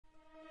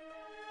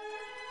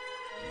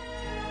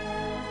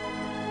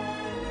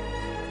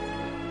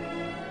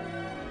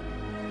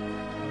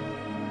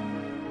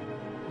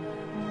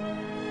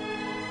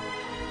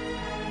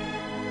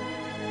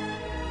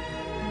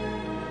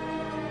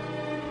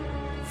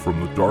From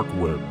the dark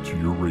web to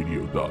your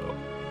radio dial,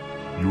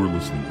 you are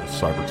listening to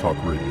Cyber Talk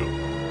Radio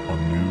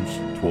on News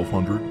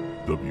 1200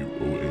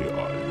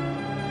 WOAI.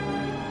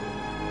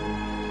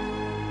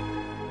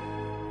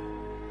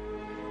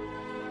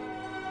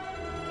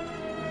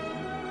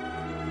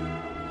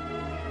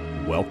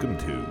 Welcome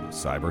to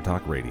Cyber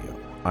Talk Radio.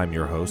 I'm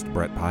your host,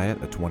 Brett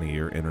Pyatt, a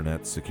 20-year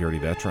internet security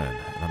veteran,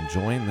 and I'm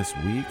joined this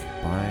week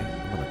by,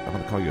 I'm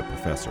going to call you a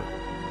professor,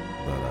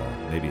 but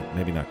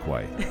maybe not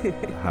quite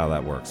how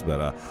that works.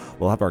 But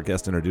we'll have our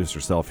guest introduce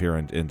herself here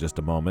in just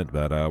a moment,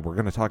 but we're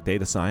going to talk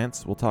data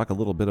science. We'll talk a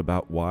little bit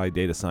about why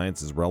data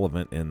science is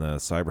relevant in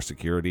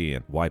cybersecurity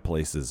and why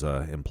places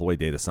employ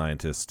data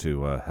scientists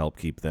to help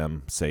keep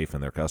them safe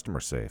and their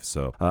customers safe.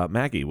 So,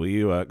 Maggie, will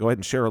you go ahead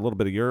and share a little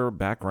bit of your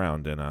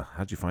background and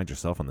how'd you find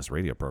yourself on this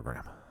radio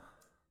program?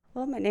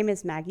 Well, my name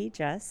is Maggie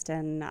Just,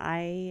 and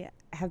I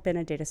have been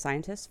a data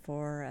scientist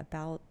for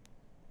about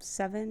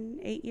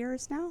 7-8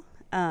 years now.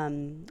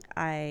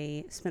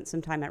 I spent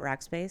some time at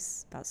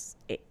Rackspace, about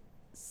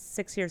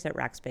 6 years at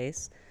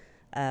Rackspace,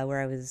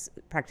 where I was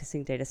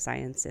practicing data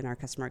science in our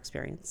customer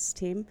experience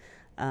team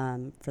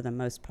for the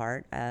most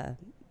part.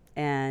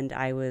 And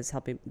I was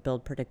helping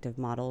build predictive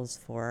models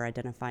for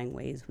identifying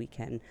ways we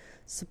can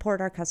support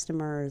our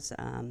customers,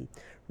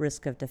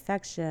 risk of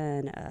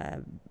defection,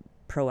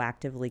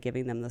 proactively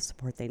giving them the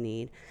support they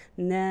need.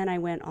 And then I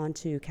went on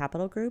to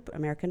Capital Group,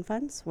 American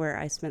Funds, where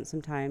I spent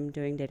some time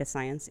doing data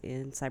science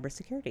in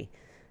cybersecurity.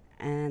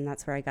 And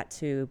that's where I got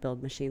to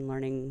build machine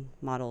learning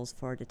models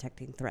for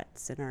detecting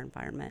threats in our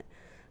environment.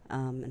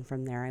 And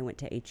from there, I went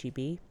to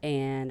HEB,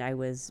 and I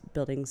was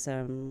building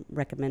some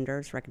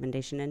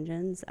recommendation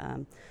engines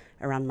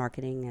around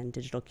marketing and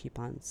digital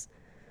coupons.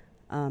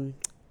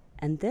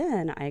 And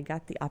then I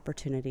got the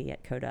opportunity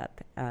at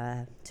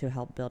CodeUp to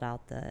help build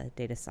out the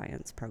data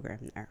science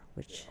program there,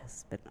 which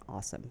has been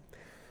awesome.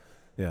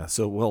 Yeah,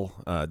 so we'll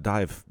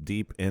dive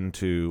deep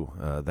into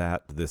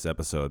that this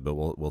episode, but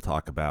we'll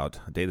talk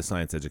about data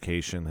science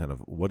education, kind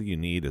of what do you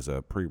need as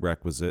a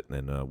prerequisite,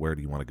 and where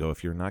do you want to go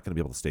if you're not going to be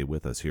able to stay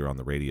with us here on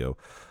the radio.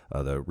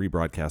 The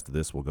rebroadcast of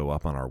this will go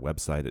up on our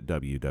website at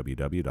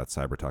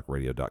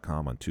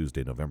www.cybertalkradio.com on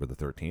Tuesday, November the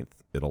 13th.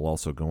 It'll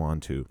also go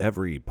on to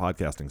every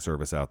podcasting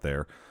service out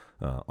there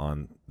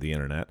on the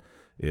internet.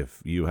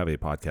 If you have a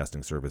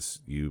podcasting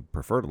service you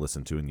prefer to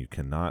listen to and you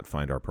cannot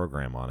find our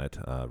program on it,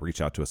 reach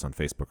out to us on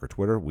Facebook or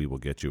Twitter. We will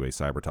get you a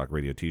Cyber Talk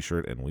Radio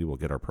t-shirt, and we will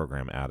get our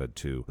program added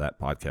to that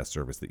podcast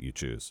service that you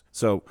choose.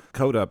 So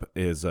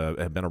CodeUp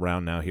have been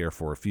around now here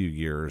for a few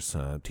years,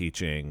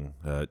 teaching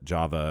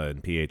Java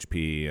and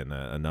PHP and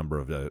a number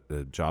of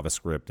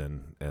JavaScript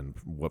and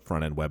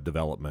front-end web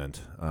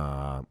development.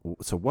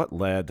 So what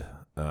led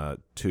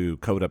to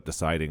CodeUp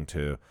deciding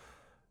to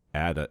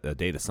add a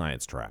data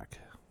science track?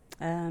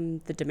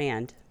 The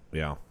demand.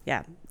 Yeah.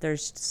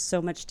 There's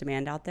so much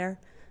demand out there,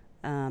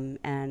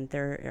 and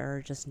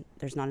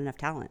there's not enough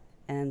talent.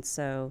 And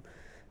so,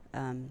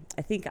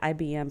 I think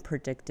IBM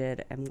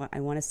predicted, and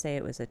I want to say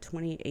it was a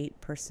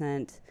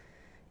 28%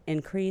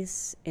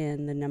 increase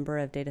in the number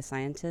of data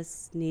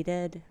scientists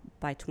needed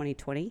by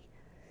 2020.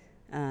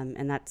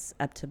 And that's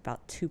up to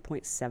about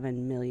 2.7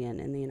 million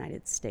in the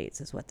United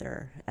States is what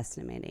they're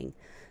estimating.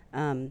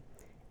 And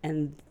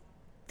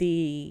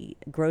the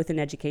growth in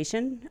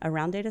education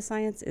around data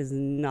science is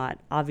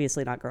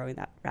obviously not growing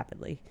that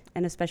rapidly.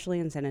 And especially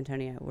in San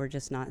Antonio, we're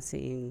just not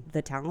seeing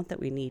the talent that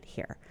we need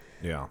here.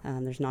 Yeah.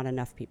 There's not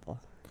enough people.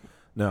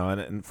 No,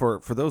 and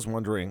for those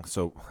wondering,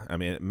 so, I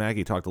mean,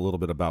 Maggie talked a little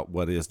bit about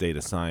what is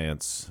data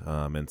science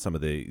and some of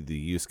the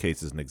use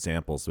cases and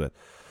examples, but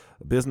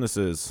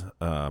businesses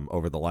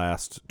over the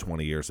last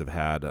 20 years have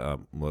had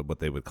what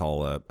they would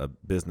call a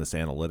business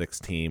analytics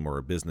team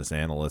or business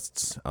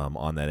analysts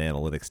on that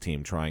analytics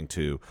team trying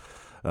to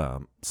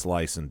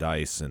slice and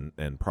dice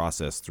and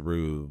process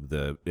through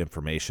the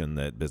information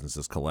that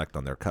businesses collect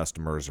on their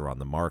customers or on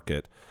the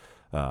market.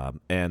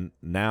 And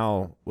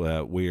now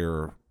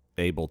we're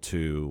able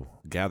to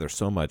gather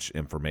so much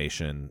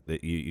information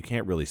that you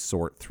can't really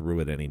sort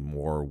through it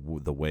anymore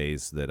the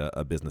ways that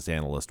a business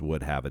analyst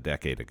would have a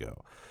decade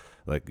ago.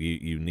 Like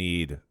you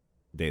need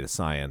data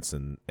science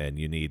and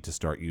you need to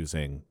start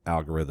using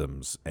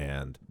algorithms,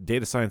 and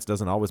data science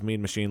doesn't always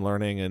mean machine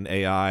learning and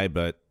AI,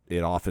 but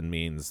it often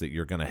means that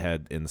you're going to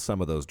head in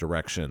some of those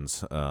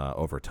directions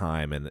over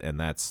time, and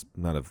that's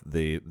none of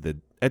the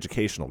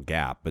educational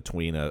gap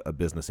between a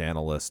business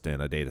analyst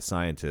and a data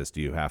scientist.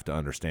 You have to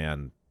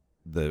understand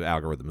the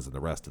algorithms and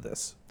the rest of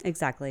this.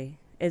 Exactly.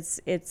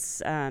 It's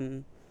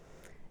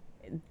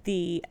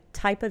the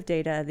type of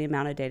data, the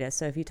amount of data.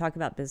 So if you talk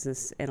about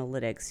business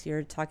analytics,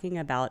 you're talking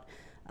about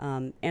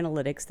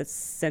analytics that's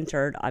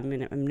centered, I'm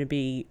going to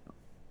be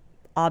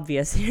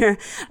obvious here.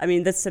 I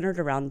mean, that's centered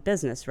around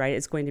business, right?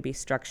 It's going to be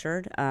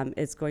structured.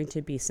 It's going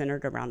to be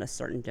centered around a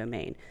certain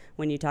domain.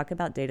 When you talk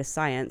about data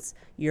science,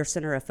 your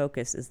center of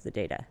focus is the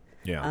data.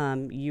 Yeah.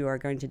 You are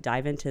going to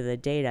dive into the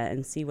data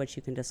and see what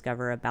you can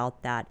discover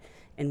about that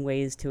in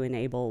ways to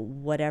enable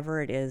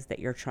whatever it is that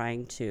you're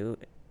trying to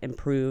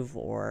improve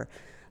or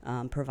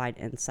provide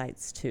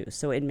insights to.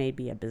 So it may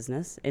be a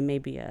business, it may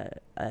be a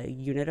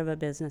unit of a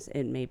business,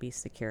 it may be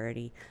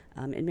security,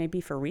 it may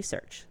be for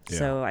research. Yeah.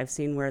 So I've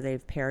seen where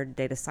they've paired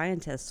data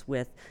scientists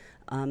with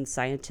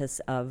scientists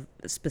of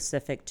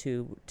specific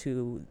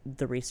to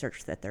the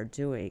research that they're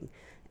doing.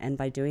 And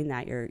by doing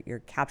that,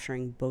 you're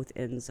capturing both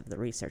ends of the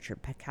research. You're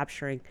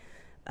capturing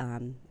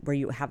where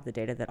you have the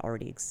data that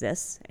already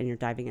exists and you're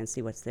diving in and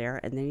see what's there.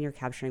 And then you're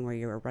capturing where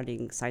you're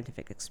running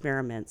scientific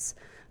experiments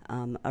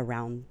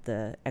around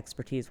the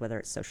expertise, whether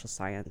it's social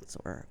science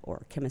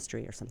or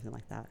chemistry or something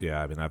like that.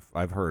 Yeah, I mean,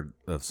 I've heard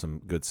of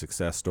some good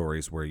success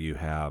stories where you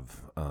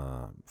have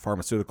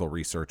pharmaceutical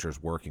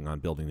researchers working on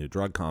building new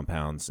drug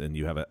compounds, and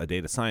you have a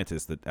data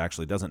scientist that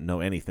actually doesn't know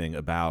anything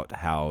about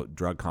how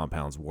drug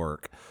compounds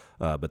work,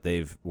 but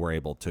were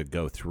able to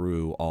go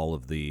through all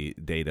of the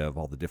data of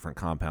all the different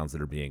compounds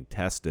that are being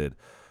tested,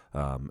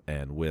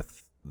 and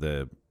with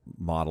the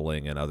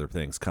modeling and other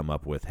things come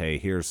up with, hey,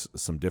 here's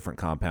some different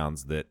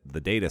compounds that the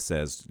data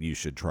says you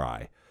should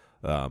try.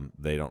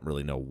 They don't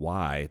really know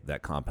why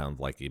that compound,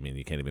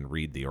 you can't even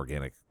read the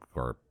organic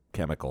or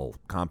chemical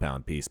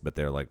compound piece, but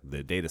they're like,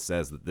 the data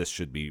says that this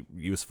should be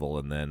useful,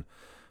 and then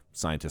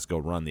scientists go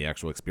run the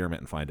actual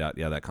experiment and find out,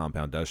 yeah, that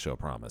compound does show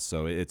promise.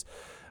 So it's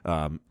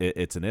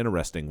an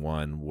interesting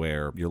one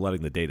where you're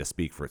letting the data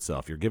speak for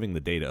itself. You're giving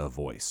the data a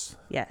voice.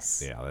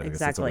 Yes, yeah, I guess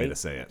exactly. that's a way to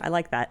say it. I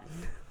like that.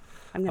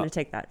 I'm going to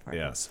take that part.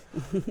 Yes.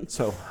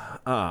 So,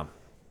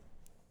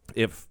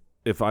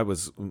 if I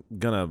was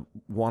gonna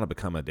want to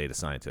become a data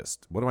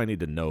scientist, what do I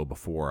need to know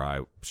before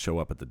I show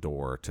up at the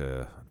door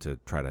to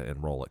try to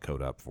enroll at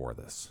CodeUp for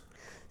this?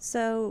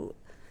 So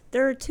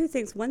there are two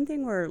things. One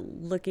thing we're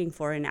looking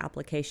for in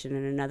application,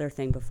 and another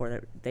thing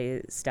before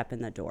they step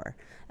in the door.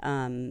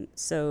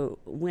 So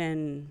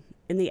when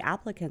in the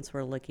applicants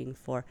we're looking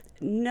for,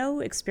 no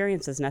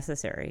experience is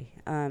necessary.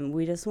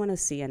 We just want to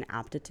see an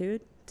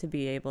aptitude to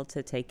be able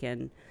to take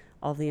in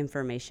all the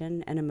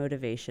information and a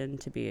motivation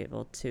to be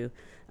able to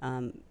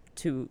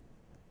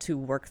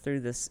work through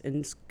this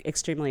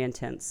extremely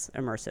intense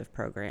immersive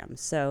program.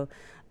 So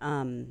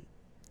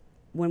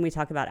when we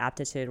talk about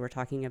aptitude, we're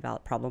talking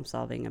about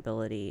problem-solving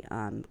ability,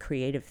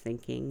 creative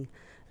thinking,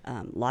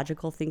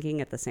 logical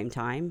thinking at the same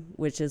time,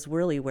 which is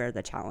really where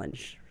the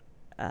challenge,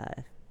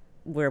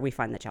 where we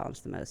find the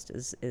challenge the most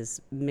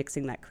is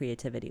mixing that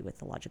creativity with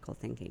the logical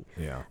thinking.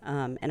 Yeah.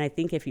 And I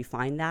think if you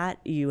find that,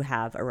 you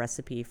have a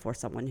recipe for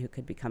someone who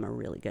could become a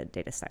really good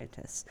data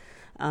scientist.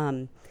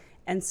 And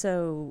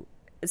so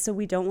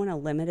we don't want to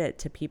limit it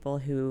to people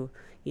who,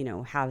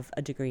 have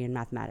a degree in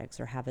mathematics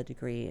or have a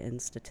degree in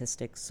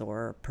statistics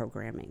or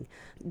programming,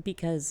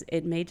 because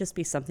it may just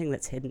be something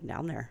that's hidden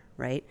down there,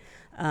 right?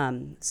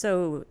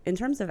 So in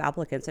terms of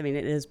applicants, it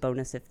is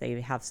bonus if they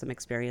have some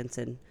experience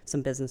in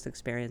some business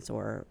experience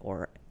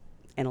or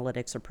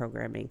analytics or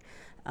programming.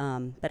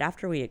 But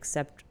after we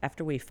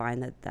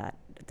find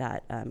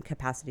that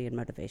capacity and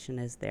motivation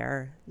is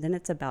there, then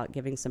it's about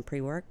giving some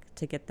pre-work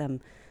to get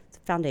them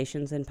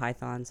foundations in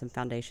Python, some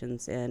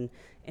foundations in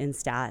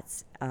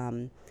stats,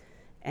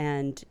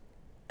 and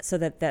so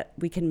that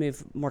we can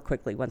move more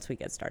quickly once we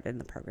get started in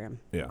the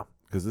program. Yeah,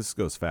 because this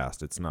goes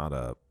fast. It's not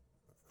a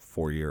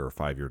 4-year or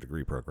 5-year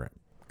degree program.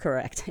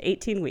 Correct.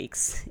 18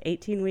 weeks.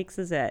 18 weeks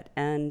is it.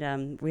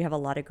 And we have a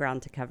lot of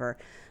ground to cover.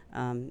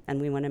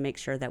 And we want to make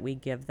sure that we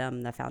give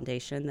them the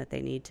foundation that they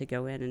need to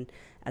go in and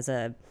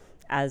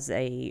as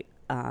a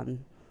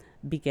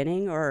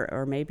beginning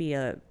or maybe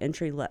a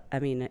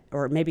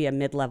or maybe a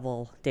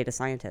mid-level data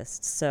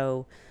scientist.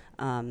 So,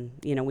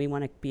 we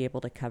want to be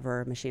able to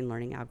cover machine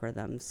learning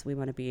algorithms. We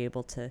want to be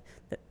able to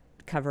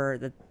cover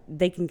that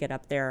they can get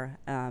up there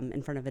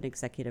in front of an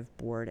executive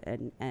board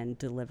and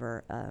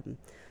deliver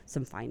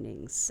some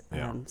findings.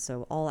 Yeah.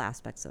 So all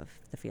aspects of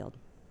the field.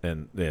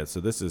 And yeah,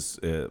 so this is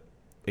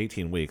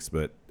 18 weeks,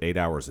 but 8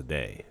 hours a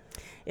day.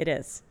 It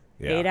is.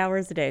 Yeah. 8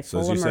 hours a day,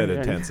 full so as immersion. you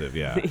said, intensive,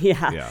 yeah.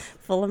 yeah,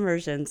 full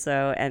immersion.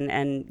 So,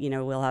 and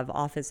we'll have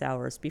office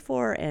hours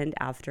before and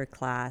after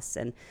class,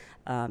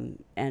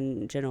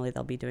 and generally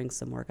they'll be doing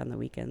some work on the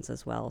weekends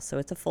as well. So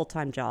it's a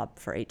full-time job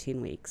for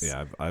 18 weeks.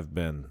 Yeah, I've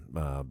been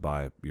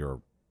by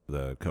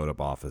the CodeUp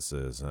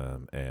offices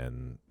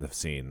and have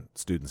seen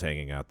students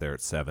hanging out there at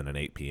 7 and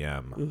 8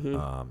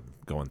 p.m.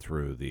 Going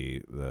through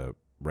the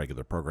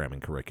regular programming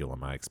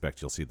curriculum. I expect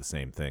you'll see the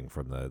same thing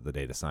from the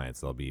data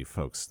science. There'll be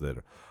folks that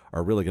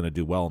are really going to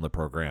do well in the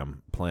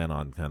program, plan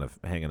on kind of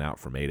hanging out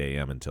from 8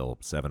 a.m. until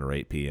 7 or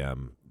 8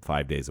 p.m.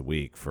 5 days a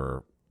week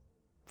for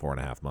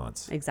 4.5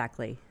 months.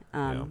 Exactly.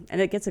 And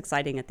it gets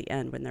exciting at the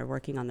end when they're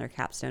working on their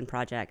capstone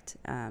project,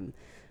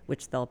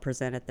 which they'll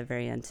present at the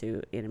very end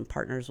to,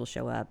 partners will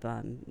show up,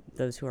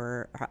 those who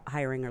are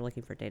hiring or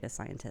looking for data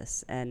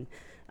scientists, and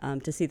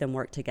to see them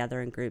work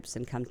together in groups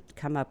and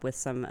come up with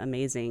some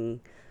amazing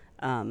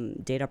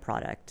data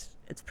product.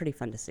 It's pretty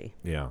fun to see.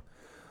 Yeah.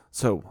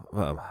 So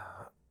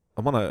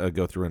I want to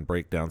go through and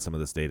break down some of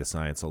this data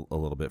science a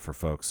little bit for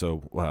folks. So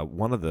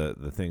one of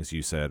the things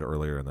you said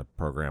earlier in the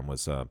program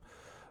was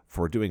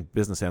for doing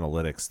business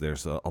analytics,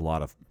 there's a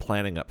lot of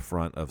planning up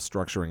front of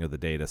structuring of the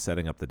data,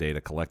 setting up the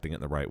data, collecting it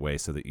in the right way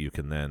so that you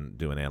can then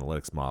do an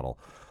analytics model.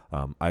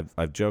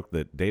 I've joked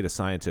that data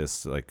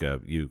scientists,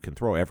 you can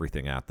throw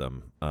everything at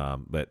them,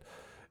 but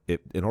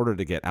in order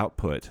to get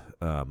output,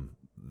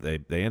 they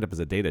end up as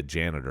a data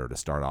janitor to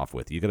start off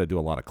with. You got to do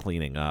a lot of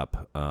cleaning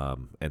up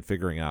and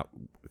figuring out,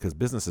 because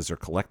businesses are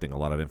collecting a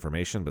lot of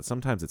information, but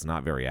sometimes it's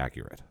not very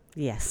accurate.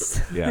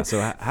 Yes. Yeah.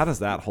 So how does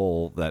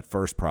that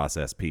first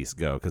process piece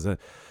go? Because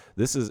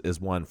this is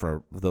one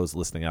for those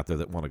listening out there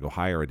that want to go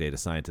hire a data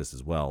scientist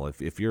as well.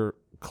 If you're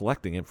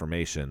collecting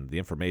information, the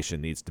information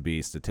needs to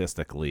be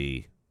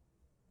statistically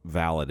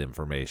valid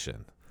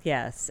information.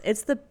 Yes,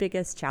 it's the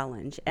biggest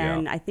challenge.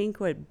 And I think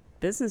what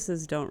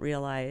businesses don't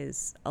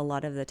realize a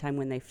lot of the time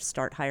when they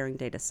start hiring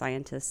data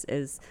scientists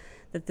is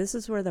that this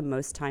is where the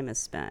most time is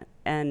spent.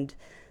 And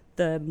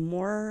the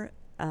more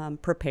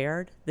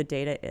prepared the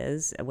data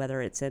is,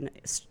 whether it's in,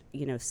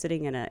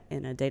 sitting in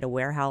a data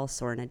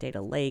warehouse or in a data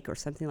lake or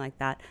something like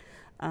that,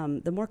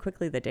 the more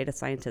quickly the data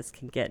scientists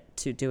can get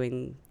to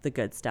doing the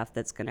good stuff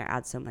that's going to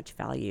add so much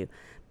value.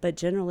 But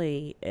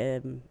generally,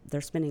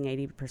 they're spending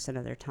 80%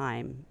 of their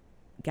time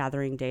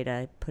gathering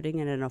data, putting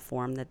it in a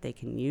form that they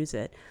can use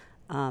it,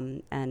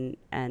 and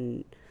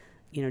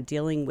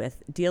dealing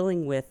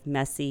with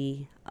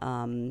messy,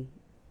 a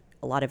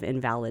lot of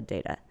invalid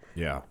data.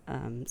 Yeah.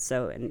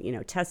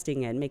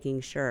 Testing it,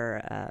 making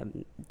sure,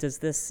 is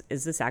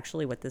this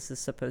actually what this is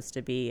supposed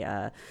to be?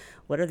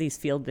 What are these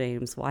field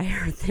names? Why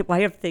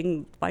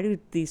do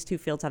these two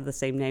fields have the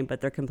same name,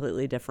 but they're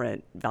completely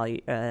different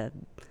value,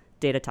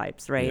 data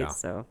types, right? Yeah.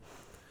 So.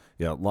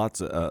 Yeah, lots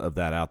of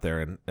that out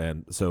there.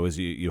 And so as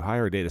you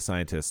hire a data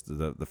scientist,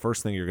 the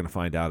first thing you're going to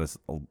find out is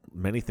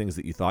many things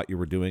that you thought you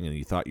were doing and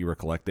you thought you were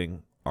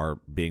collecting are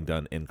being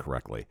done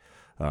incorrectly.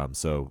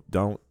 So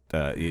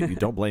you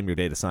don't blame your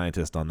data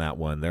scientist on that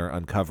one. They're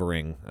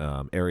uncovering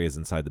areas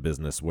inside the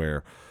business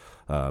where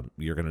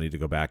you're going to need to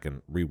go back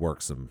and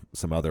rework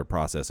some other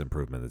process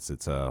improvement.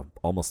 It's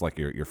almost like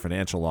your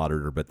financial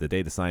auditor, but the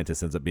data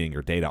scientist ends up being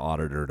your data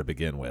auditor to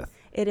begin with.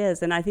 It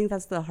is, and I think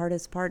that's the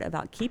hardest part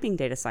about keeping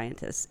data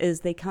scientists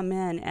is they come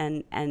in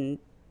and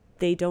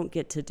they don't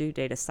get to do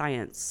data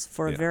science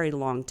for a very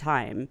long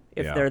time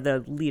if they're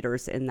the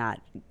leaders in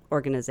that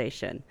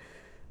organization.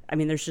 I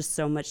mean, there's just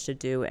so much to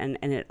do, and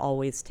it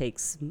always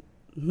takes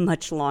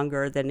much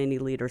longer than any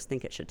leaders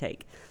think it should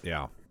take.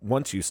 Yeah.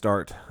 Once you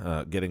start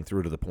getting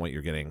through to the point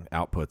you're getting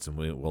outputs, and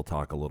we'll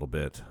talk a little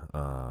bit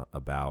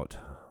about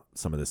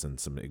some of this and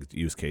some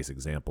use case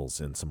examples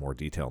in some more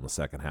detail in the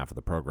second half of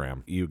the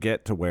program, you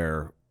get to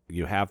where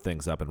you have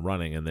things up and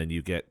running, and then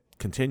you get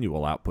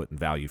continual output and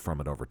value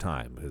from it over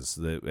time.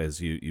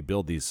 As you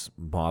build these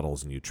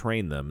models and you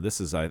train them,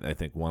 this is, I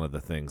think, one of the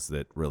things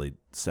that really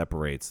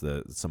separates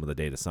some of the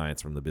data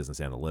science from the business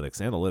analytics.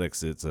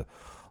 Analytics, it's a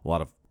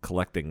lot of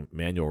collecting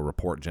manual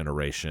report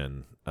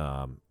generation,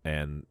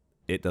 and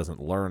it doesn't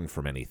learn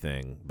from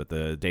anything, but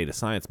the data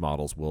science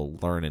models will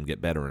learn and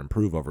get better and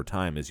improve over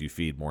time as you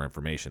feed more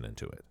information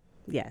into it.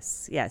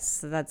 Yes.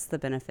 So that's the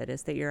benefit,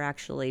 is that you're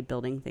actually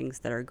building things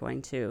that are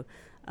going to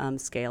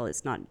scale.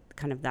 It's not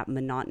kind of that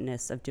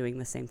monotonous of doing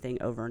the same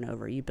thing over and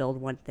over. You build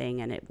one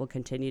thing and it will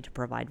continue to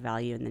provide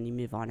value, and then you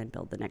move on and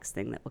build the next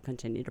thing that will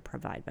continue to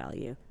provide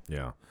value.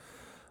 Yeah.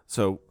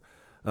 So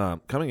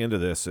coming into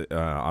this,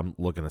 I'm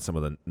looking at some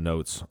of the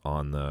notes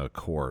on the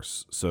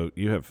course. So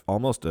you have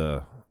almost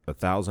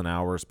 1,000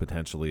 hours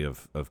potentially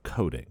of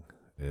coding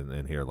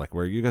in here, like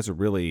where you guys are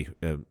really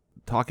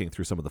talking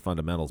through some of the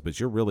fundamentals, but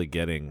you're really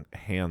getting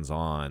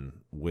hands-on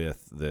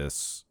with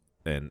this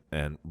and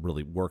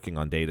really working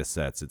on data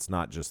sets. It's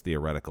not just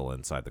theoretical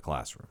inside the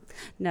classroom.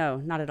 No,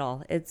 not at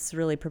all. It's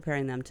really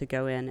preparing them to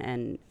go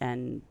in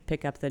and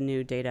pick up the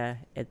new data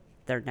at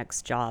their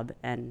next job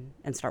and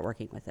start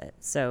working with it.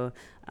 So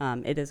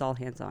it is all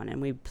hands-on,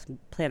 and we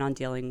plan on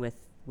dealing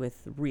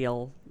with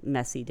real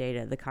messy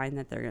data, the kind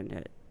that they're going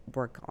to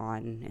work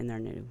on in their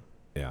new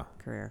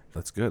career.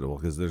 That's good. Well,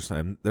 because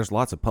there's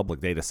lots of public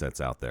data sets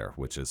out there,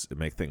 it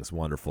make things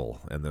wonderful,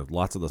 and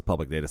lots of those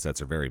public data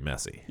sets are very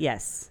messy.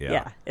 Yes.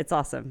 Yeah. It's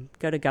awesome.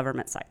 Go to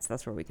government sites.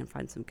 That's where we can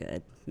find some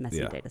good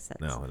messy data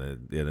sets. No,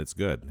 and it's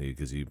good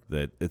because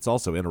it's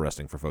also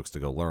interesting for folks to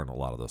go learn a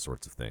lot of those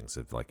sorts of things.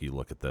 If like you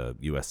look at the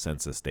U.S.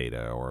 Census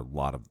data, or a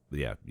lot of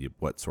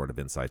what sort of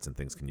insights and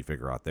things can you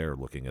figure out there?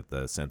 Looking at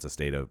the census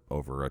data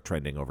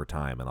trending over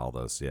time and all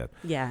those.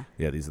 Yeah.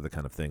 These are the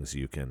kind of things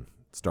you can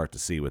start to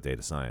see with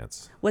data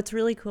science. What's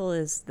really cool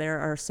is there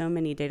are so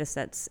many data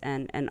sets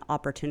and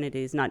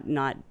opportunities,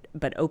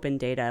 but open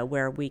data,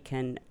 where we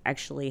can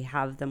actually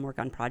have them work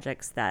on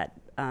projects that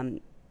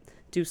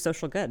do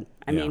social good.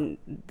 I mean,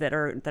 that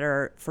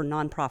are for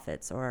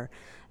nonprofits, or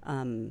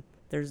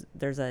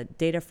there's a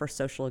data for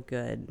social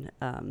good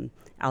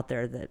out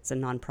there that's a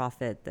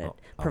nonprofit that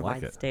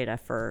provides data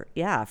for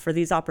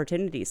these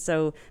opportunities.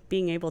 So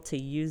being able to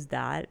use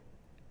that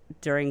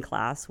during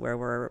class where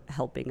we're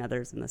helping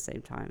others in the same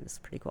time is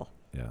pretty cool.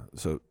 Yeah.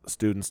 So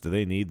students, do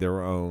they need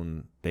their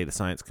own data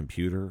science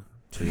computer?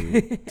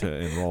 to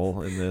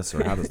enroll in this,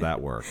 or how does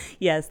that work?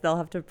 Yes, they'll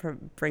have to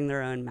bring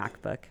their own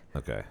MacBook.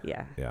 Okay.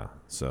 Yeah. Yeah.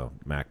 So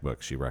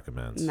MacBook she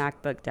recommends.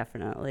 MacBook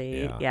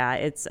definitely. Yeah. Yeah.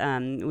 It's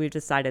we've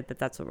decided that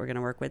that's what we're going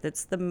to work with.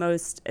 It's the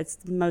most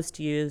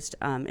used.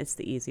 It's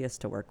the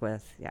easiest to work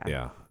with. Yeah.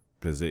 Yeah.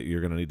 Because you're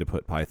going to need to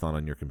put Python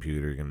on your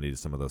computer. You're going to need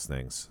some of those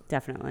things.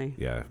 Definitely.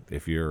 Yeah.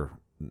 If you're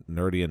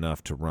nerdy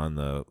enough to run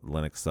the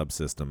Linux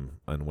subsystem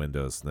on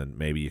Windows, then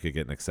maybe you could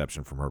get an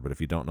exception from her. But if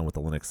you don't know what the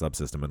Linux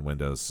subsystem in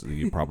Windows,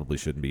 you probably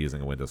shouldn't be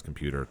using a Windows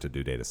computer to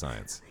do data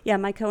science. Yeah,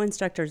 my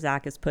co-instructor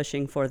Zach is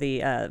pushing for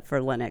the for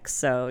Linux.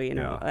 So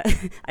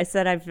I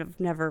said I've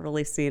never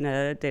really seen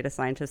a data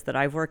scientist that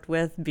I've worked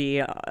with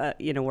be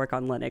work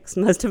on Linux.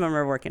 Most of them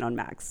are working on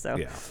Macs. So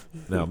yeah,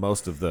 no,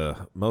 most of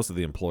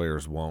the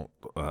employers won't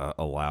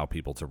allow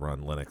people to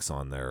run Linux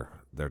on their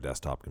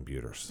desktop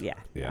computers.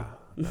 Yeah.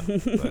 No,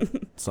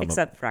 but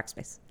except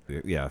Rackspace.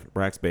 Yeah,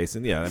 Rackspace,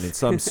 and I mean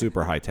some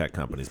super high tech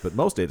companies, but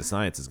most data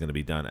science is going to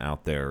be done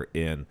out there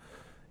in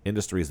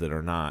industries that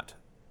are not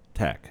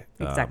tech.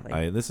 Exactly.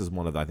 And this is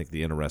one of I think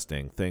the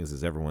interesting things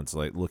is everyone's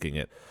like looking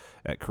at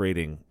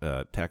creating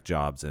tech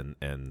jobs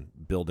and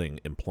building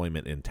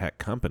employment in tech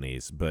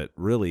companies, but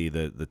really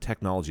the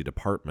technology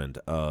department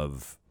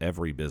of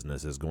every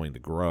business is going to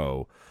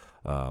grow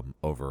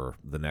over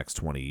the next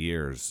 20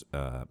 years.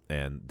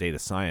 And data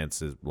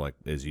science is like,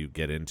 as you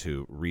get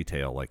into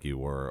retail like you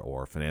were,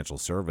 or financial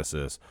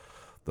services,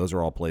 those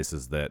are all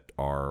places that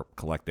are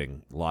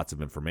collecting lots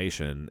of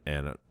information,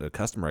 and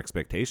customer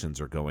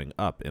expectations are going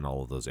up in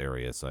all of those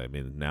areas. I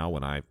mean, now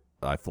when I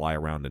fly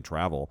around and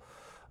travel,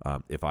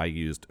 if I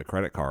used a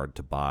credit card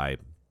to buy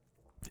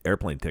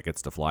airplane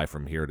tickets to fly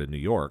from here to New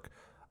York,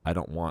 I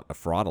don't want a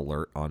fraud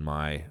alert on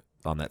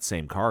that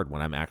same card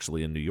when I'm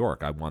actually in New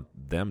York. I want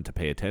them to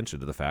pay attention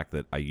to the fact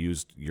that I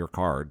used your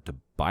card to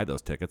buy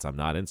those tickets.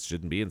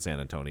 Shouldn't be in San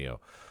Antonio.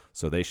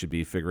 So they should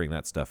be figuring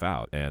that stuff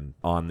out. And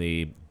on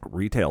the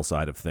retail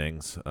side of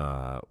things,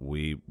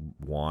 we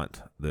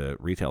want the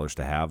retailers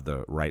to have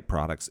the right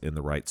products in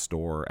the right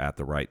store at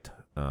the right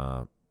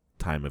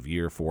time of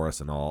year for us,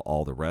 and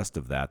all the rest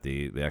of that.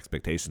 The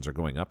expectations are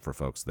going up for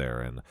folks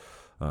there, and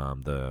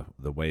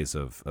the ways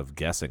of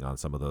guessing on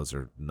some of those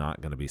are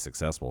not going to be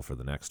successful for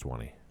the next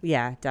 20.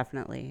 Yeah,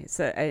 definitely.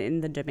 So,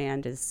 and the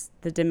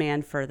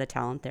demand for the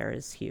talent there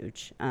is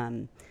huge.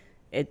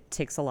 It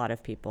takes a lot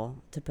of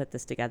people to put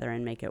this together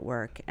and make it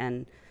work,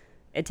 and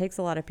it takes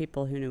a lot of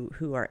people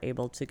who are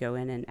able to go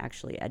in and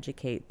actually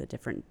educate the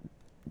different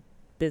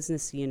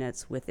business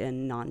units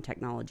within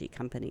non-technology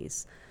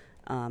companies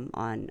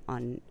on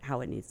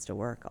how it needs to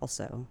work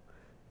also.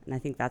 And I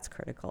think that's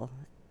critical,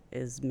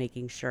 is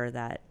making sure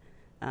that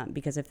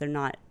because if they're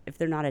not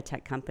a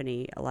tech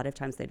company, a lot of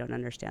times they don't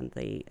understand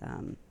the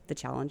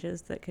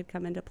challenges that could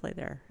come into play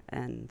there.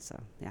 And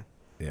so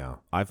yeah,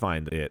 I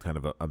find it kind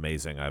of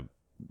amazing. I've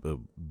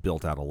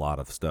built out a lot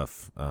of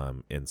stuff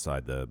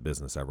inside the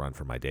business I run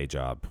for my day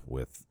job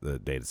with the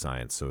data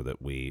science, so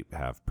that we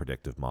have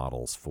predictive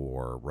models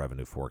for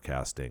revenue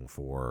forecasting,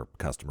 for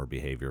customer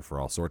behavior, for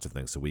all sorts of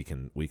things, so we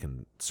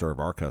can serve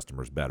our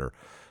customers better.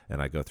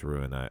 And I go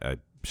through and I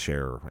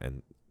share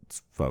and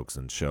folks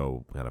and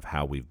show kind of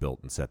how we've built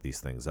and set these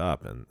things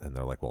up, and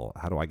they're like, well,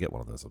 how do I get one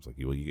of those? I was like,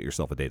 you get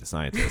yourself a data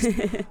scientist,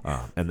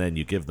 and then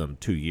you give them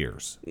 2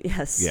 years.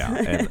 Yes.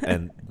 Yeah.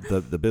 And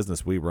the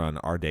business we run,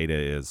 our data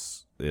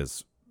is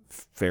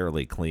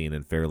fairly clean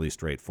and fairly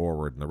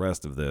straightforward, and the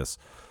rest of this,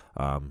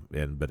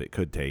 but it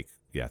could take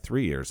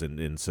 3 years,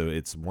 and so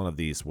it's one of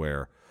these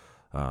where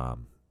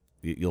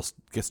you'll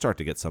start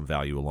to get some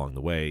value along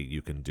the way.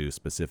 You can do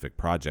specific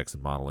projects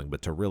and modeling,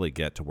 but to really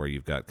get to where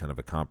you've got kind of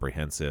a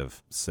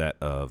comprehensive set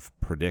of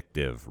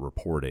predictive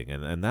reporting,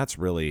 and that's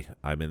really,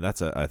 I mean,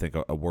 that's I think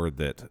a word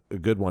that a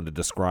good one to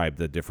describe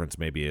the difference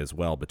maybe as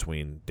well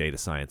between data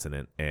science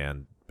and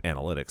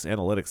analytics.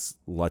 Analytics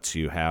lets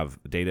you have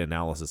data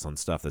analysis on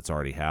stuff that's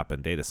already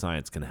happened. Data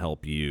science can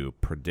help you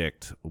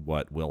predict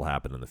what will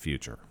happen in the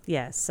future.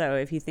 Yes. So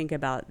if you think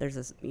about, there's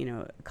this,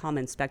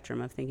 common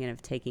spectrum of thinking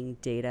of taking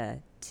data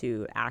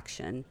to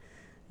action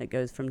that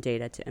goes from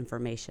data to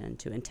information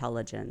to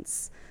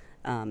intelligence,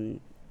 and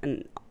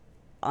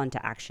onto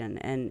action.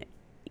 And,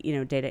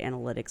 data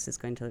analytics is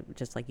going to,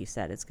 just like you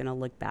said, it's going to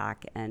look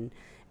back and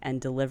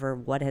deliver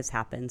what has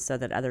happened so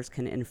that others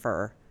can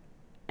infer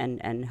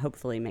and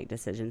hopefully make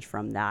decisions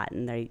from that.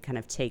 And they kind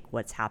of take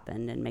what's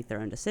happened and make their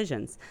own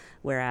decisions.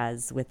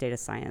 Whereas with data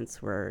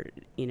science, we're,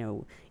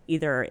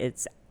 either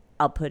it's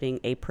outputting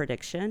a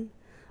prediction,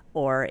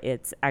 or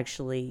it's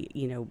actually,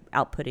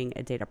 outputting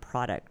a data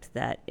product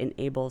that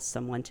enables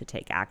someone to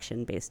take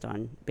action based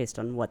on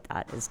what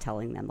that is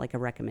telling them, like a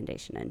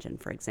recommendation engine,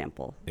 for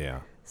example. Yeah.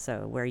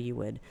 So where you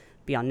would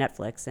be on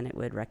Netflix and it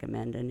would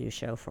recommend a new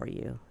show for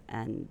you,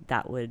 and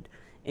that would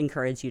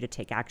encourage you to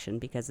take action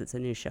because it's a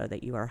new show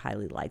that you are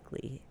highly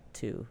likely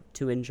to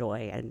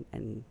enjoy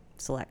and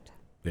select.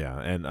 Yeah,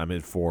 and I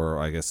mean,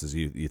 I guess as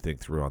you think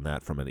through on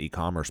that from an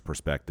e-commerce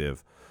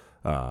perspective,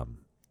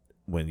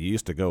 when you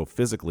used to go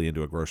physically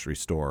into a grocery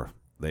store,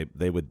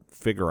 they would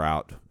figure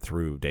out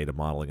through data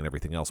modeling and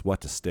everything else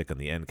what to stick on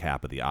the end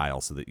cap of the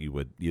aisle so that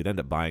you'd end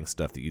up buying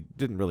stuff that you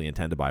didn't really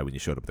intend to buy when you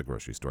showed up at the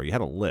grocery store. You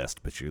had a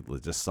list, but you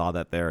just saw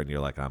that there and you're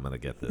like, I'm going to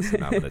get this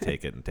and I'm going to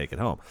take it and take it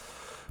home.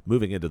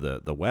 Moving into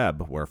the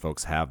web where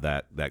folks have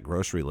that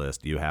grocery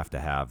list, you have to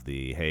have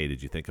the, hey,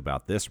 did you think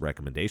about this,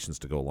 recommendations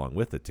to go along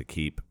with it to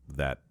keep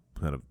that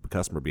kind of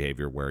customer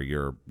behavior where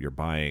you're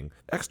buying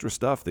extra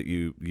stuff that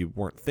you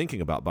weren't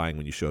thinking about buying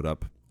when you showed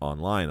up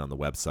online on the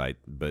website,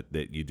 but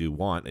that you do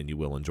want and you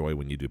will enjoy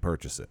when you do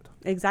purchase it.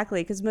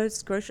 Exactly, because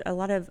a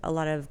lot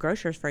of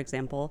grocers, for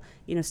example,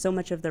 so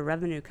much of the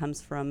revenue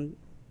comes from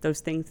those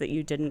things that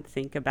you didn't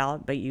think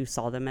about, but you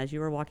saw them as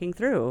you were walking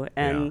through.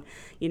 And,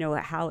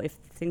 how, if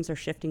things are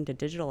shifting to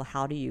digital,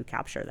 how do you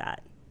capture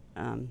that?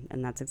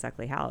 And that's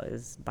exactly how,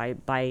 is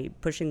by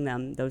pushing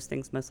those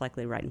things most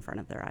likely right in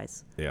front of their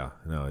eyes. Yeah,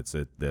 no,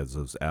 there's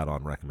those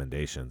add-on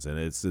recommendations, and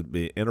it'd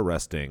be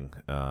interesting,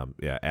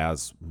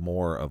 as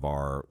more of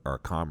our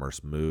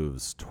commerce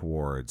moves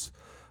towards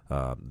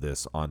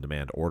this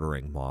on-demand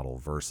ordering model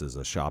versus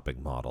a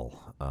shopping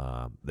model,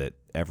 that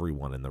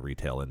everyone in the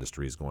retail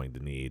industry is going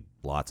to need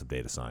lots of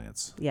data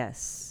science.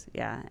 Yes,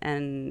 yeah,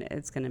 and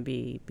it's going to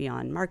be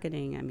beyond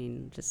marketing. I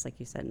mean, just like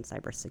you said, in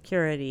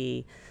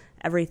cybersecurity,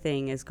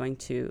 everything is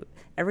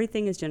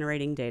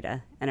generating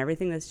data, and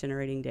everything that's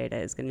generating data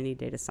is going to need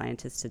data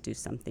scientists to do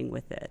something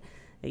with it.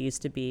 It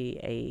used to be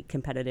a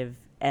competitive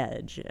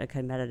edge, a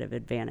competitive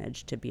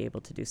advantage to be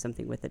able to do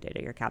something with the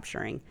data you're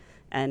capturing.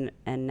 And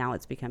now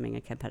it's becoming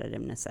a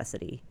competitive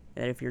necessity,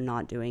 that if you're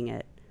not doing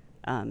it,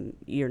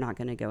 you're not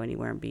going to go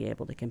anywhere and be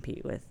able to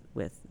compete with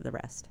the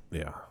rest.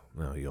 Yeah,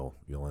 no, you'll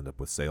end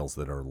up with sales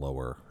that are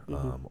lower,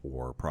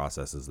 or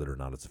processes that are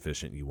not as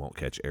efficient. You won't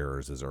catch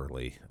errors as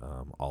early.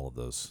 All of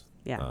those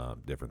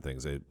different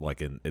things,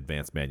 like in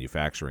advanced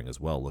manufacturing as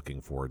well,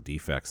 looking for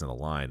defects in a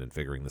line and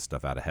figuring this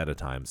stuff out ahead of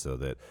time so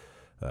that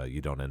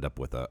you don't end up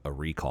with a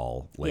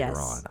recall later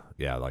on.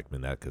 Yeah,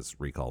 because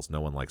recalls,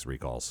 no one likes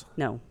recalls.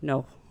 No.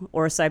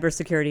 Or a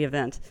cybersecurity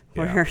event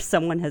where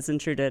someone has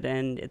intruded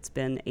and it's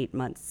been 8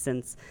 months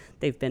since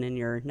they've been in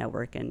your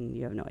network and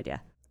you have no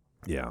idea.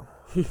 Yeah,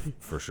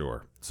 for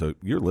sure. So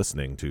you're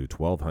listening to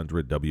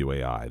 1200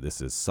 WAI.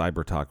 This is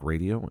Cyber Talk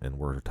Radio, and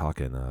we're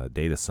talking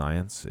data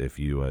science. If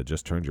you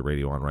just turned your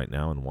radio on right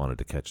now and wanted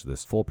to catch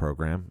this full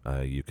program,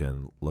 you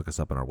can look us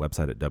up on our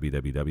website at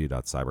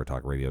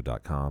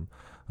www.cybertalkradio.com.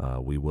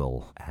 We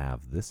will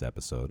have this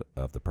episode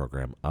of the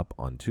program up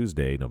on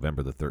Tuesday,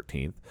 November the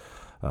 13th.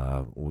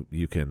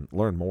 You can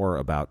learn more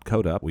about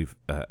CodeUp. We've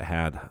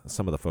had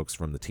some of the folks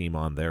from the team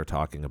on there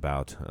talking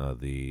about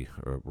the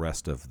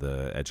rest of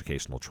the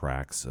educational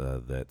tracks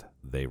that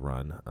they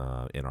run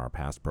in our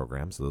past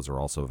programs. So those are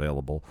also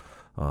available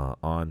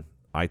on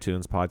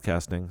iTunes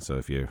podcasting. So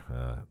if you're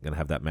going to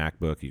have that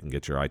MacBook, you can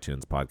get your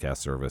iTunes podcast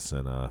service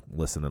and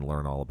listen and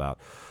learn all about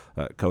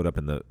CodeUp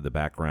in the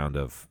background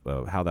of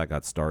how that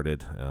got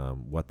started,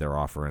 what they're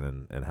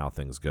offering, and how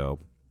things go.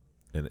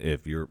 And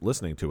if you're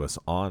listening to us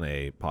on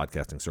a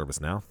podcasting service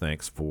now,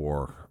 thanks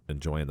for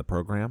enjoying the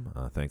program.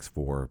 Thanks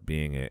for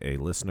being a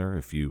listener.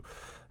 If you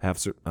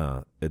have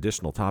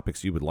additional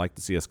topics you would like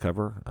to see us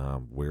cover,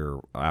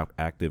 we're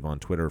active on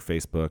Twitter,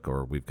 Facebook,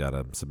 or we've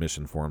got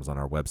submission forms on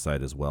our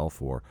website as well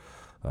for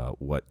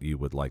what you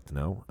would like to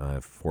know.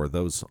 For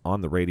those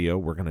on the radio,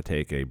 we're going to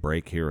take a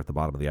break here at the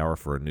bottom of the hour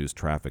for a news,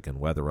 traffic, and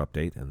weather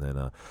update, and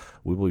then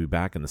we will be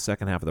back in the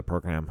second half of the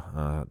program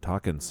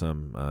talking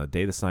some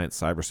data science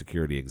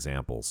cybersecurity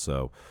examples.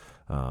 So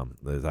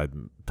as I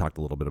talked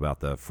a little bit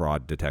about the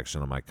fraud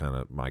detection on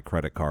my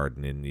credit card,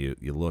 and then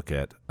you look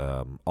at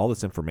all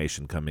this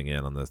information coming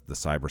in on the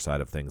cyber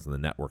side of things and the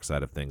network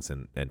side of things,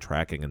 and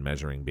tracking and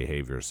measuring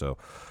behavior. So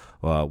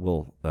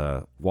we'll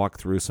walk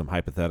through some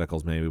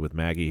hypotheticals maybe with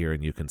Maggie here,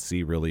 and you can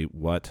see really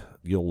what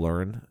you'll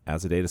learn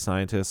as a data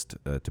scientist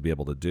to be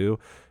able to do.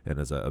 And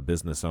as a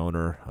business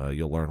owner,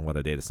 you'll learn what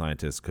a data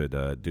scientist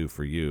could do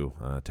for you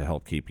to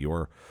help keep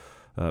your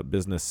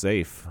business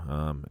safe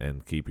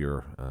and keep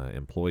your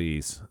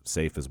employees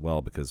safe as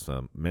well, because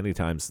many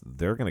times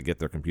they're going to get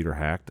their computer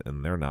hacked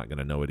and they're not going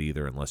to know it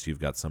either unless you've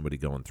got somebody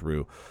going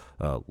through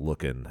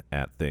looking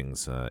at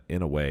things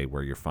in a way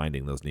where you're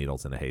finding those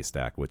needles in a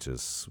haystack, which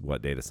is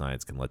what data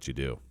science can let you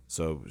do.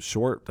 So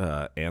short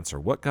answer,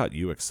 what got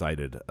you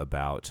excited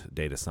about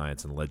data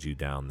science and led you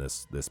down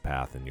this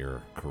path in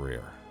your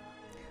career?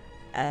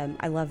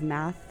 I love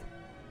math.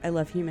 I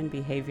love human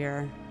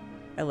behavior.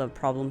 I love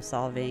problem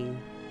solving,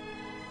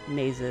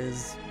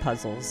 mazes,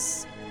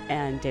 puzzles,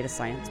 and data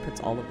science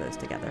puts all of those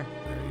together.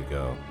 There you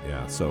go.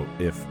 Yeah. So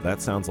if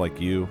that sounds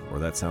like you, or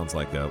that sounds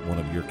like one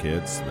of your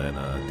kids, then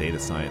data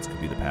science could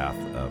be the path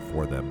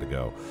for them to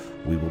go.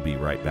 We will be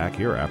right back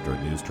here after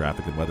a news,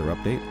 traffic, and weather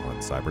update on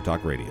Cyber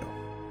Talk Radio.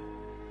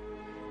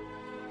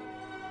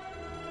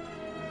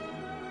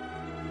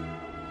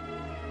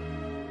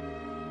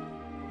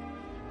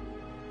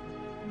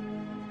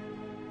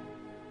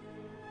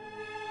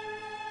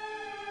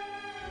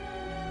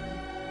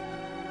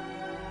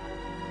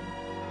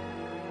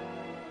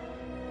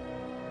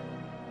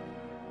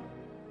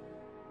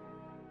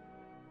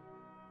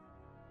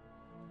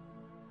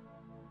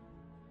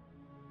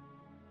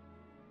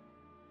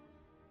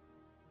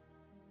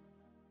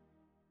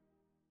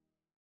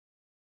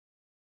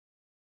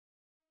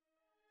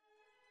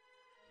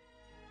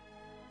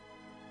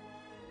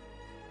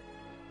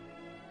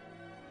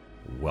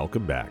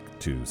 Welcome back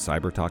to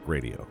Cyber Talk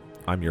Radio.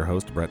 I'm your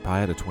host, Brett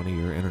Pyatt, a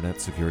 20-year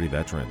internet security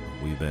veteran.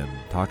 We've been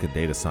talking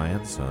data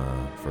science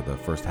for the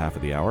first half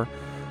of the hour.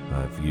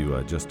 If you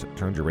just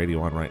turned your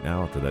radio on right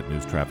now after that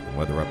news, traffic, and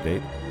weather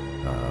update,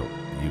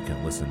 you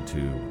can listen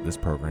to this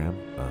program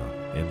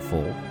in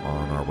full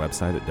on our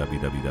website at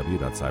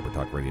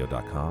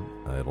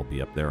www.cybertalkradio.com. It'll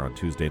be up there on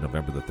Tuesday,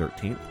 November the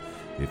 13th.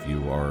 If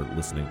you are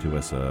listening to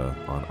us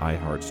on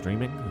iHeart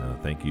Streaming,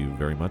 thank you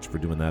very much for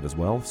doing that as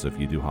well. So if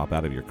you do hop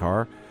out of your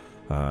car,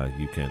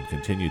 you can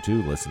continue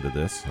to listen to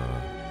this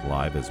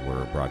live as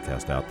we're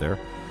broadcast out there.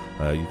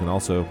 You can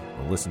also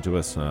listen to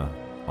us on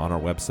our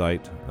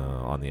website,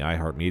 on the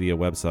iHeartMedia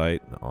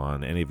website,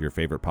 on any of your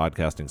favorite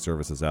podcasting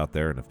services out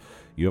there. And if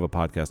you have a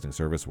podcasting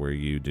service where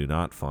you do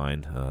not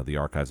find the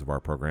archives of our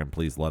program,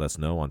 please let us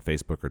know on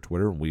Facebook or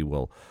Twitter, and we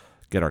will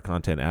get our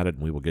content added,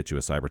 and we will get you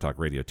a Cyber Talk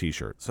Radio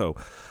t-shirt. So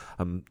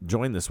I'm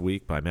joined this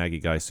week by Maggie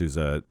Geist, who's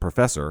a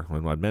professor,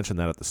 and I mentioned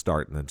that at the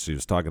start, and then she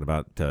was talking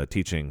about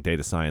teaching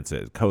data science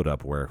at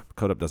CodeUp, where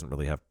CodeUp doesn't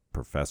really have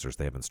professors,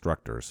 they have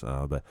instructors.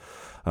 So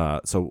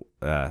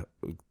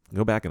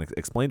go back and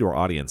explain to our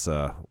audience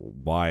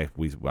why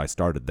I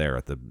started there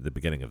at the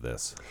beginning of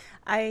this.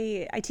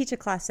 I teach a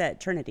class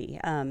at Trinity.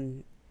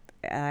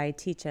 I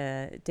teach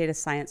a data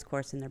science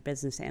course in their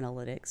business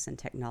analytics and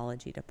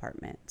technology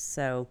department.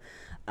 So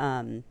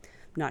I'm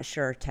not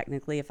sure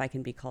technically if I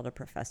can be called a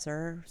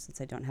professor since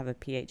I don't have a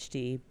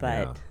PhD,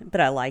 but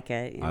I like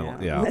it.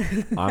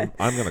 I'm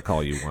going to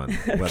call you one,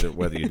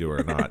 whether you do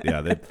or not.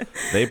 Yeah,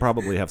 they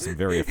probably have some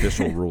very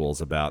official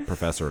rules about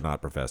professor or not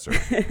professor.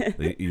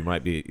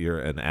 You're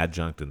an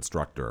adjunct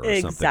instructor or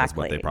exactly. Something is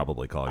what they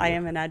probably call you. I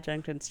am an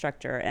adjunct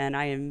instructor, and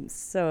I am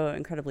so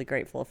incredibly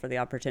grateful for the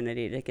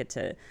opportunity to get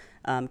to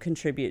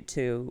contribute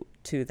to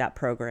that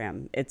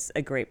program. It's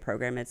a great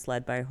program. It's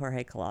led by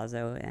Jorge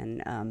Collazo,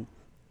 and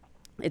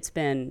it's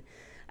been,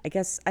 I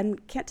guess, I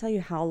can't tell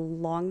you how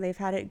long they've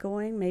had it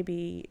going,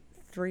 maybe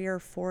 3 or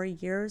 4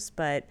 years,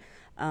 but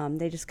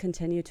they just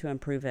continue to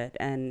improve it.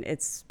 And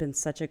it's been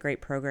such a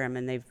great program,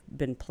 and they've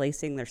been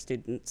placing their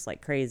students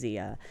like crazy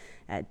at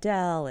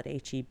Dell, at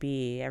HEB,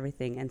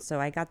 everything. And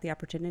so I got the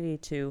opportunity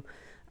to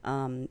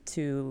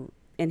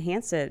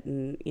enhance it,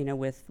 and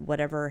with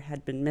whatever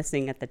had been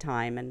missing at the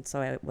time. And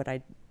so what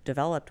I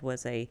developed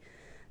was a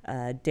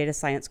data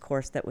science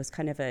course that was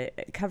kind of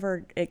it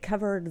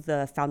covered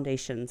the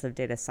foundations of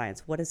data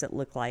science. What does it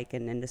look like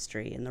in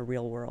industry, in the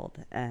real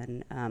world?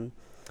 And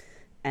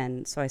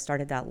so I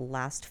started that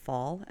last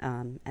fall,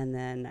 and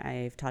then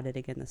I've taught it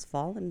again this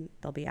fall, and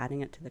they'll be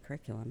adding it to the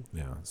curriculum.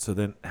 Yeah. So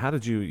then how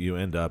did you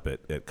end up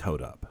at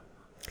CodeUp?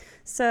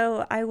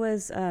 So I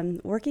was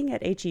working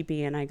at HEB,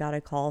 and I got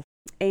a call,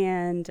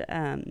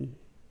 and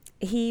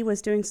he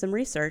was doing some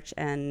research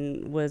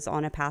and was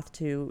on a path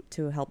to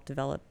help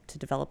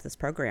develop this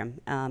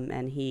program.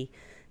 And he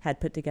had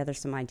put together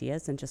some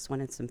ideas and just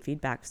wanted some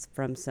feedback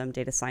from some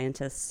data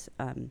scientists,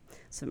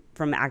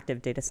 from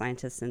active data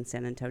scientists in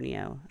San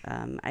Antonio.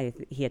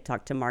 He had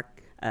talked to Mike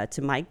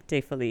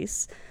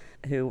DeFelice,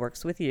 who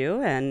works with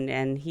you,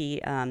 and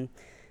he.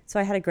 So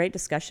I had a great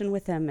discussion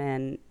with him,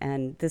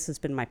 and this has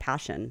been my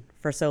passion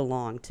for so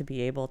long, to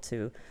be able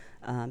to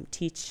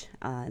teach.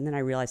 And then I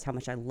realized how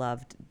much I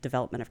loved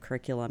development of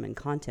curriculum and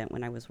content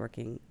when I was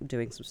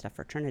doing some stuff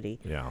for Trinity.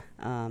 Yeah.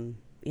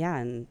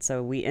 And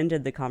so we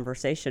ended the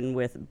conversation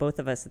with both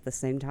of us at the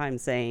same time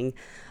saying,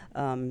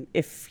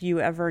 if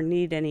you ever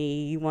need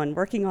anyone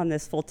working on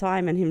this full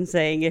time, and him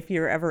saying, if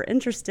you're ever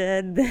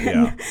interested,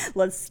 then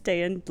let's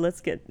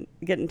get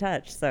in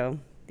touch. So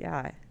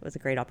yeah, it was a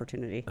great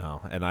opportunity.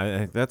 Oh, and I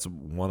think that's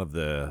one of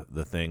the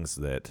things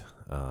that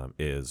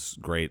is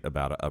great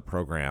about a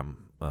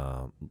program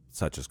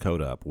such as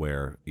CodeUp,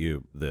 where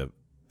the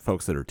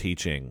folks that are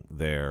teaching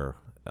there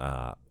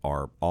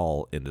are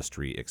all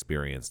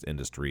experienced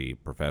industry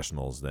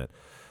professionals that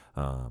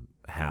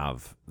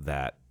have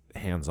that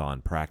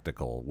hands-on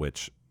practical,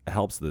 which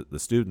helps the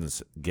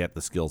students get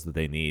the skills that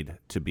they need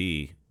to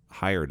be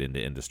hired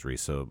into industry.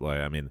 So,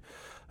 I mean,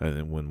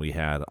 when we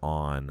had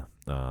on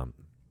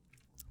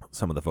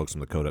some of the folks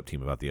from the CodeUp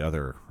team about the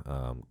other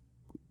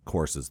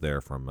courses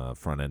there, from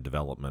front-end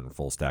development and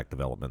full-stack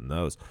development, and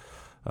those,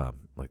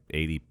 like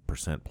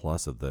 80%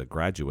 plus of the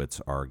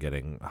graduates are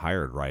getting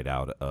hired right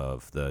out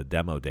of the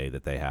demo day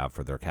that they have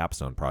for their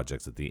capstone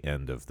projects at the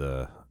end of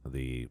the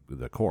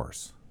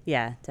course.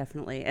 Yeah,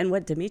 definitely. And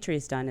what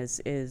Dimitri's done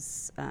is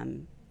he's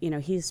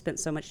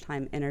spent so much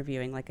time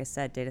interviewing, like I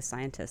said, data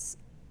scientists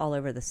all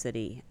over the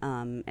city,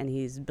 and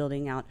he's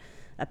building out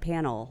a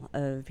panel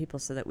of people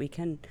so that we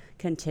can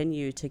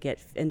continue to get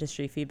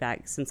industry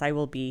feedback, since I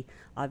will be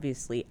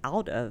obviously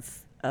out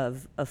of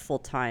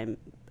full-time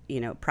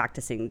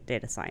practicing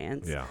data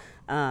science. Yeah.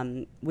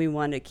 We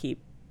want to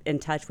keep in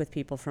touch with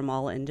people from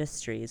all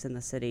industries in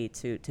the city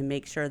to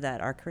make sure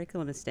that our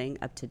curriculum is staying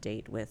up to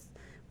date with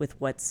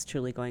what's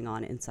truly going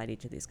on inside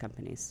each of these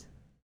companies.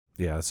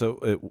 Yeah, so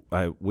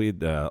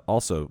we'd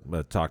also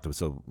talked.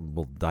 So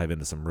we'll dive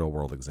into some real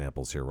world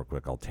examples here real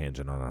quick. I'll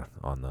tangent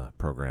on the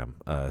program.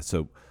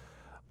 So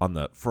on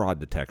the fraud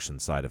detection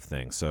side of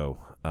things, so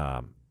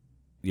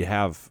you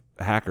have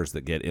hackers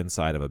that get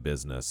inside of a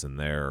business and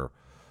they're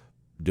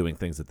doing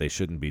things that they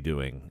shouldn't be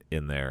doing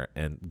in there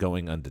and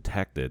going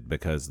undetected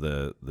because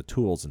the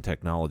tools and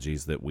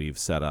technologies that we've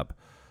set up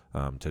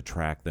to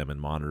track them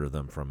and monitor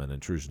them from an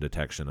intrusion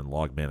detection and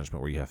log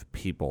management, where you have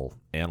people,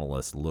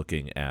 analysts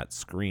looking at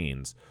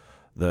screens,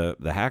 the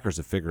hackers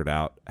have figured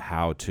out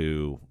how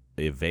to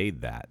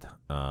evade that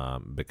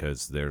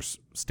because there's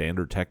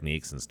standard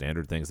techniques and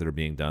standard things that are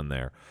being done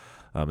there.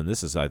 And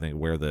this is, I think,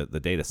 where the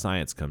data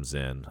science comes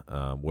in,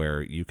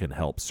 where you can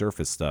help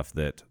surface stuff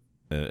that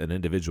an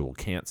individual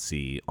can't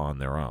see on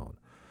their own.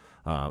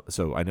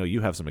 So I know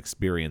you have some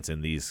experience in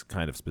these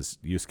kind of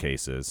use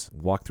cases.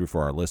 Walk through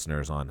for our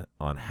listeners on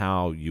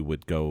how you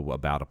would go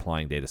about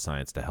applying data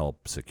science to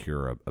help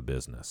secure a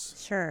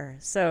business. Sure.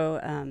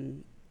 So,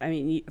 I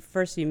mean,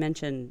 first you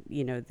mentioned,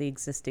 the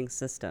existing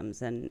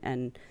systems,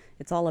 and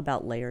it's all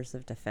about layers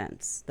of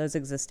defense. Those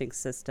existing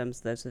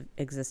systems, those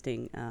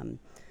existing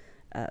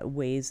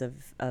ways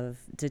of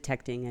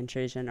detecting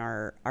intrusion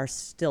are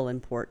still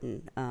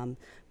important.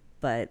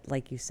 But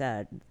like you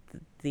said,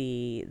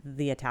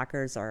 the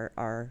attackers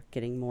are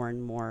getting more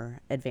and more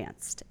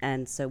advanced,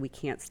 and so we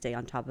can't stay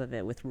on top of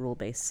it with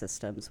rule-based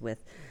systems,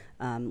 with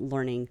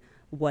learning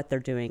what they're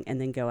doing, and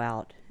then go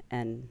out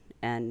and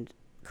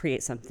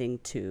create something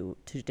to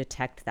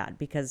detect that,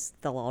 because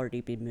they'll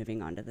already be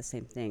moving on to the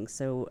same thing.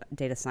 So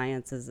data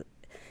science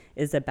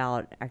is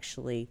about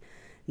actually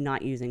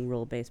not using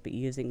rule-based, but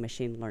using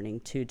machine learning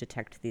to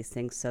detect these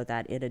things so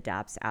that it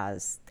adapts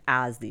as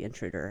the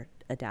intruder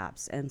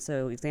adapts. And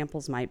so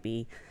examples might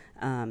be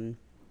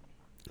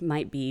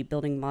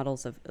building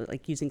models of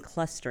like using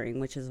clustering,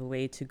 which is a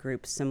way to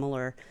group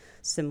similar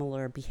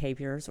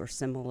behaviors or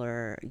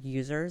similar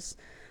users,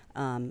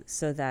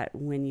 so that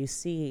when you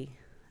see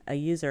a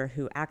user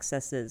who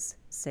accesses,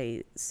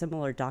 say,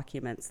 similar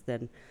documents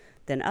than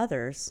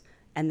others,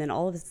 and then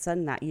all of a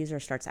sudden that user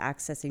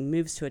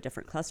moves to a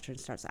different cluster and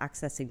starts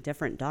accessing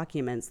different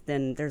documents,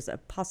 then there's a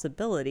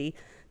possibility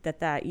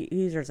that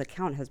user's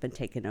account has been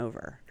taken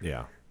over.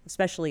 Yeah.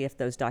 Especially if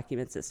those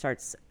documents it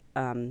starts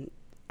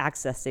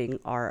accessing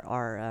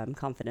are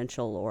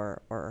confidential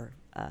or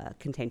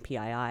contain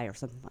PII or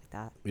something like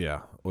that.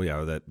 Yeah. Well, yeah,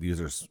 or that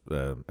user's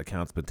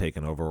account's been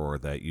taken over, or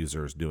that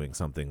user's doing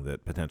something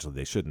that potentially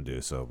they shouldn't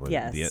do. So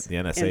yes, the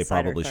NSA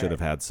probably should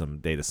have had some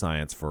data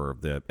science for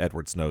the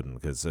Edward Snowden,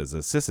 because as a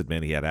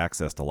sysadmin, he had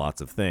access to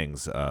lots of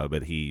things,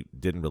 but he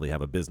didn't really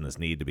have a business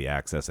need to be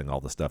accessing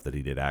all the stuff that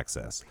he did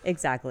access.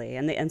 Exactly.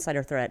 And the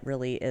insider threat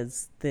really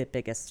is the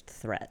biggest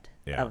threat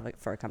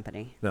for a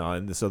company. No,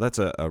 and so that's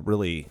a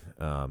really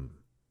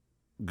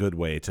good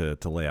way to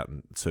lay out.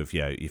 So if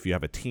you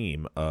have a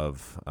team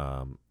of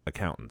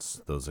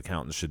accountants, those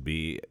accountants should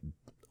be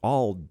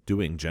all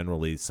doing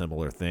generally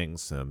similar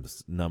things,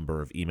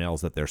 number of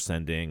emails that they're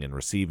sending and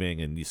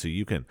receiving, and so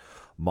you can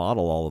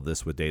model all of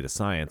this with data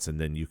science, and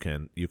then you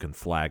can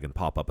flag and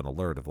pop up an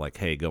alert of like,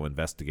 hey, go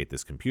investigate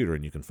this computer,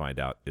 and you can find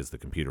out, is the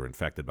computer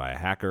infected by a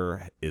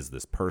hacker? Is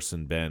this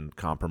person been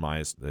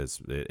compromised?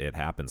 It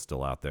happens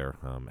still out there.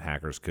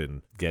 Hackers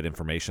can get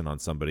information on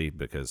somebody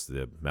because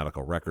the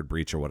medical record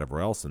breach or whatever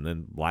else, and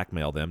then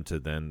blackmail them to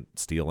then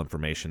steal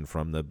information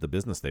from the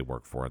business they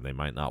work for, and they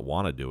might not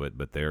want to do it,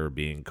 but they're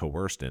being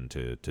coerced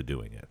into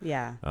doing it.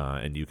 Yeah.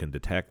 And you can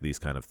detect these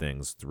kind of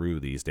things through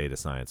these data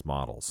science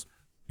models.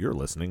 You're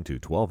listening to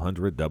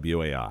 1200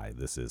 WAI.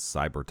 This is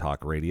Cyber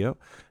Talk Radio,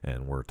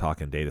 and we're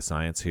talking data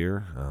science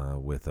here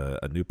with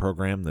a new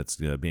program that's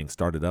being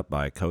started up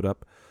by CodeUp,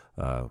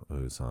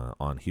 who's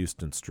on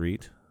Houston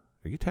Street.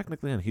 Are you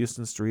technically on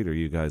Houston Street, or are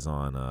you guys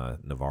on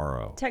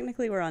Navarro?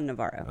 Technically, we're on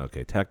Navarro.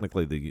 Okay,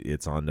 technically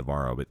it's on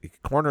Navarro, but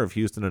corner of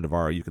Houston and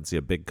Navarro, you can see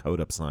a big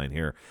CodeUp sign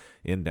here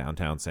in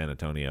downtown San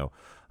Antonio.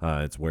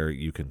 It's where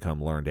you can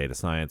come learn data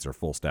science or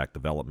full stack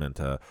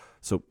development.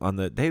 So on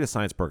the data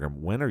science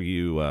program, when are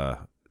you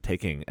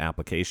taking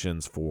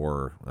applications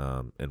for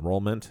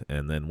enrollment,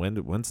 and then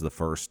when's the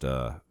first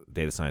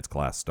data science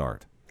class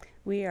start?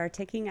 We are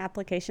taking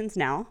applications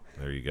now.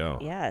 There you go.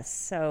 Yes.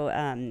 So,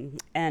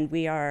 and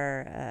we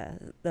are,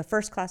 the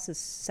first class is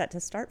set to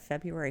start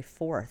February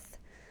 4th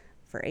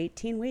for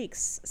 18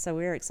 weeks. So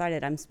we're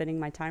excited. I'm spending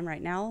my time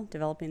right now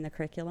developing the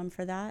curriculum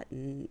for that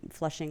and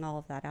fleshing all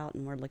of that out.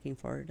 And we're looking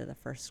forward to the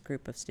first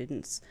group of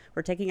students.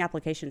 We're taking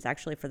applications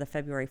actually for the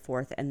February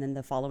 4th, and then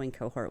the following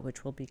cohort,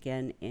 which will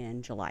begin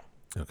in July.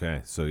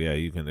 Okay. So yeah,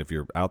 you can, if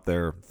you're out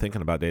there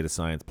thinking about data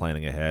science,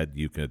 planning ahead,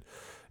 you could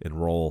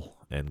enroll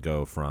and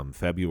go from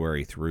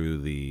February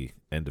through the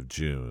end of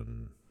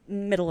June.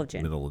 Middle of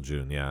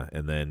June, yeah.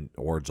 And then,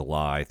 or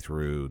July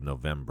through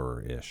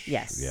November-ish.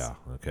 Yes. Yeah,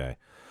 okay.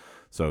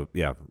 So,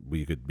 yeah,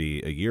 we could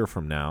be a year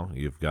from now.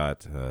 You've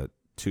got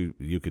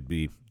you could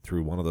be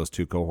through one of those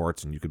two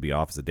cohorts, and you could be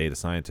off as a data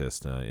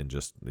scientist in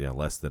just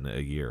less than a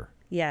year.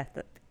 Yeah.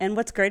 And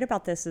what's great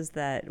about this is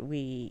that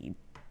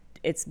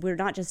we're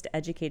not just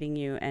educating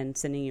you and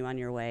sending you on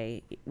your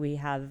way. We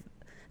have,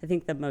 I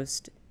think, the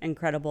most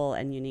incredible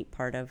and unique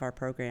part of our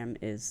program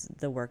is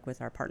the work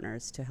with our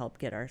partners to help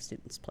get our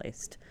students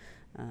placed.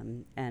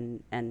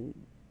 And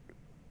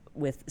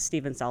with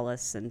Steven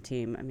Salas and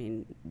team, I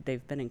mean,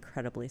 they've been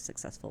incredibly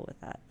successful with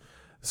that.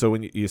 So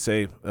when you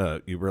say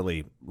you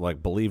really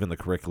like believe in the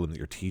curriculum that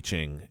you're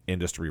teaching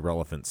industry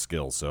relevant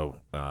skills, so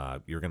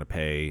you're going to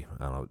pay,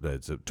 I don't know,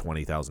 it's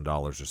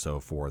 $20,000 or so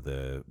for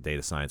the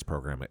data science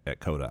program at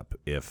CodeUp.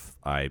 If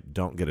I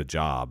don't get a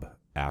job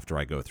after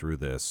I go through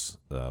this,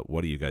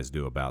 what do you guys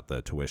do about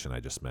the tuition I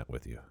just met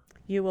with you?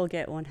 You will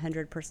get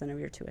 100% of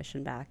your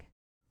tuition back.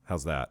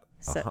 How's that?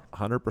 So,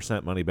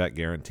 100% money back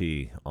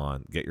guarantee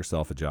on get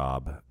yourself a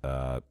job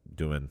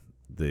doing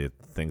the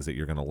things that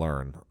you're going to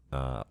learn,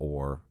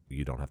 or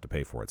you don't have to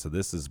pay for it. So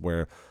this is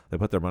where they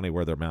put their money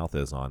where their mouth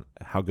is on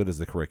how good is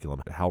the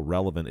curriculum, how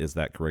relevant is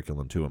that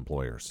curriculum to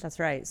employers. that's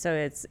right. So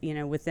it's,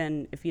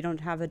 within, if you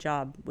don't have a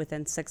job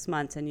within 6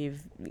 months and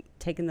you've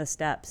taken the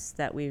steps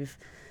that we've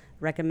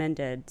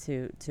recommended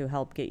to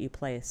help get you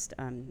placed,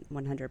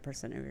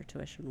 100% of your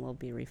tuition will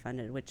be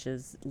refunded, which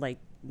is like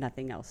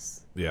nothing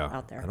else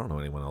out there. I don't know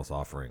anyone else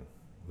offering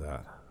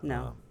that.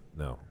 No.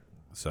 No.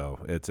 So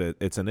it's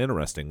an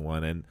interesting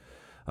one, and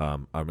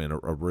I mean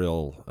a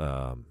real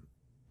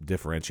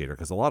differentiator,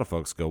 because a lot of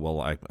folks go,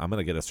 well, I'm going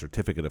to get a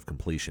certificate of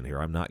completion here.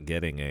 I'm not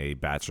getting a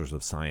bachelor's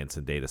of science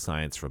in data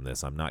science from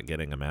this. I'm not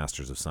getting a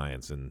master's of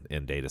science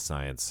in data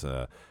science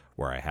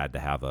where I had to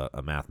have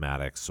a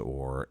mathematics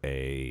or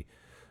a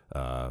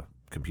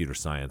computer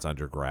science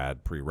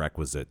undergrad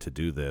prerequisite to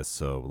do this.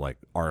 So like,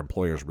 are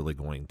employers really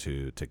going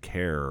to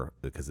care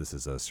because this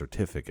is a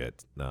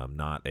certificate,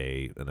 not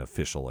an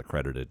official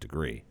accredited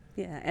degree?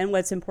 Yeah, and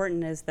what's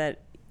important is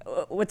that,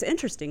 what's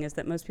interesting is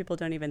that most people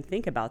don't even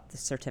think about the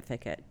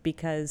certificate,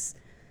 because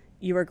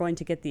you are going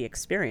to get the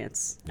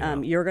experience. Yeah.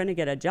 You're going to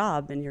get a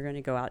job and you're going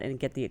to go out and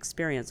get the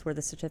experience, where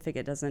the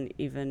certificate doesn't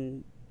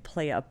even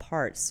play a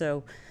part.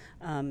 So,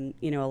 a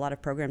lot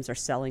of programs are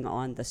selling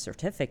on the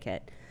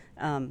certificate,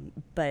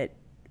 but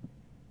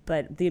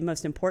the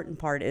most important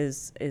part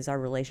is our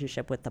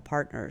relationship with the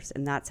partners,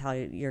 and that's how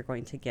you're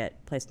going to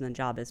get placed in the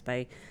job, is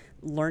by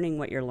learning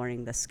what you're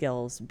learning, the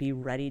skills, be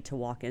ready to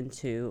walk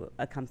into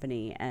a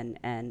company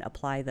and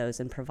apply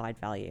those and provide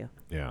value.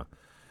 Yeah.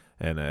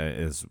 And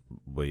as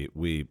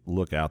we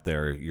look out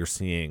there, you're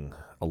seeing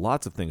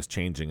lots of things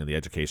changing in the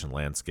education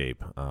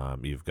landscape.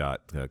 You've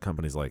got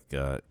companies like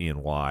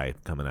E&Y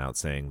coming out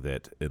saying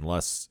that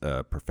unless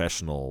a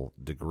professional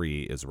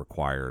degree is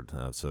required,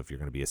 so if you're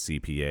going to be a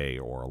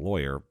CPA or a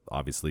lawyer,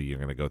 obviously you're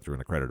going to go through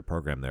an accredited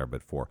program there,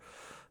 but for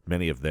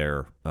many of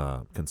their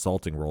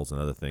consulting roles and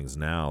other things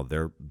now,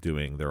 they're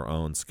doing their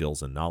own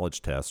skills and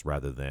knowledge tests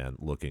rather than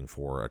looking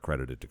for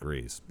accredited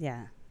degrees.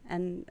 Yeah.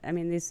 And I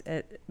mean, these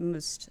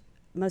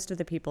most of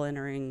the people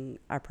entering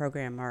our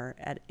program are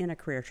in a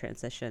career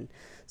transition.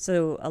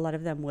 So a lot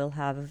of them will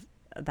have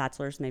a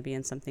bachelor's maybe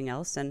in something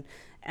else,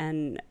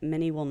 and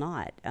many will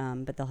not,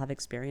 but they'll have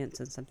experience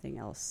in something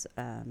else.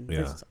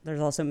 There's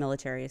also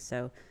military,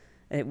 so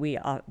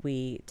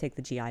we take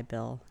the GI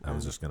Bill. I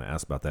was just going to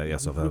ask about that. Yeah,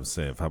 so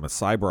if I'm a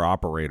cyber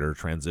operator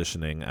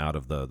transitioning out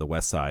of the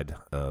west side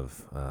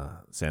of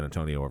San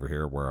Antonio over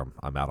here, where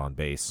I'm out on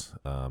base,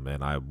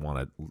 and I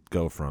want to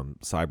go from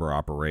cyber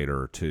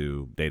operator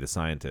to data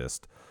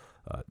scientist,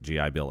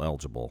 GI Bill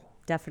eligible.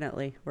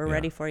 Definitely, we're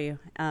ready for you.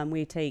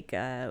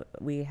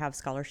 We have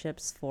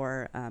scholarships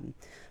for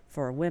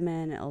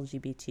women,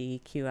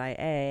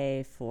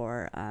 LGBTQIA,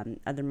 for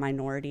other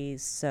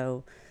minorities.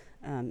 So.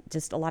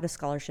 Just a lot of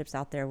scholarships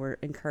out there. We're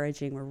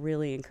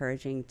really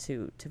encouraging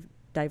to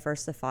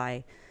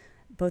diversify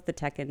both the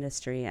tech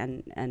industry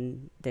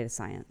and data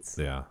science.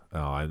 Yeah,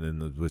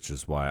 which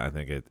is why I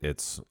think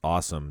it's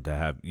awesome to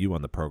have you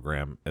on the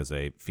program as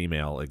a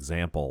female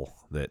example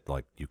that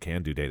like you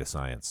can do data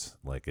science.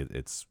 Like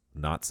it's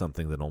not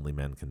something that only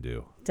men can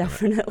do.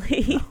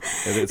 Definitely.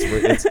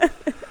 It's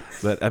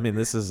but I mean,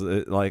 this is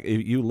like,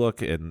 if you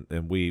look and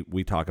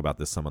we talk about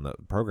this some on the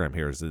program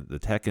here, is that the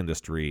tech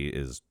industry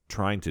is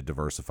trying to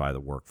diversify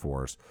the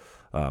workforce.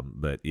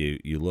 But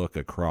you look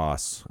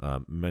across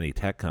many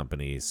tech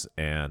companies,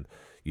 and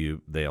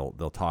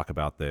they'll talk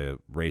about the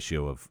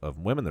ratio of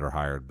women that are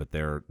hired, but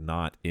they're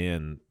not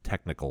in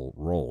technical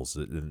roles.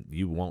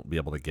 You won't be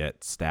able to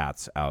get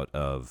stats out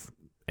of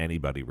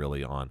anybody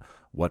really on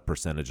what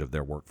percentage of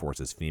their workforce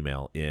is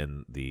female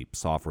in the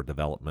software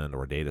development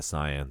or data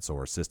science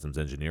or systems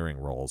engineering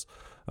roles,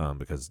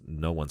 because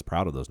no one's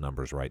proud of those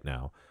numbers right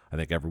now. I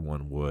think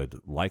everyone would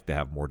like to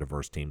have more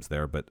diverse teams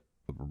there, but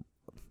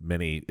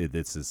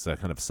it's this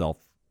kind of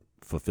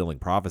self-fulfilling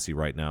prophecy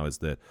right now, is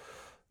that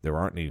there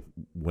aren't any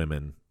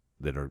women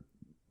that are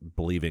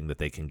believing that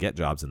they can get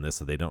jobs in this,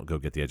 so they don't go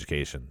get the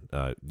education.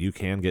 You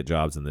can get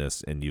jobs in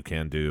this, and you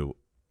can do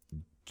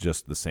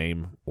just the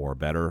same or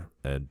better,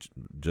 and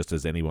just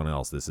as anyone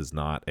else. This is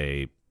not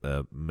a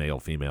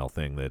male-female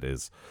thing that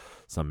is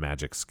some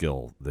magic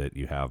skill that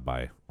you have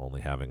by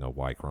only having a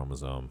Y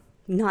chromosome.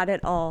 Not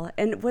at all.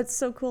 And what's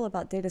so cool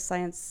about data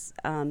science,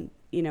 and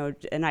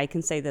I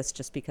can say this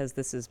just because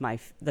this is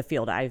the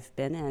field I've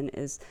been in,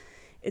 is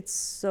it's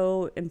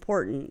so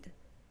important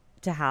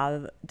to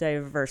have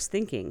diverse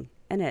thinking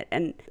in it.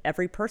 And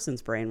every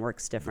person's brain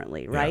works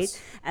differently, right?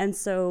 Yes. And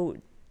so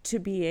to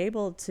be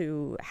able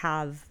to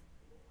have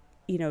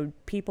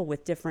people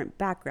with different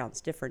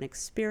backgrounds, different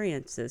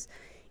experiences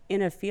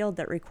in a field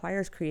that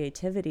requires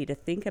creativity to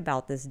think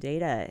about this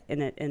data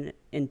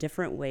in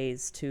different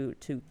ways to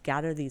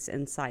gather these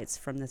insights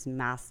from this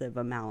massive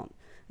amount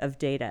of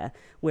data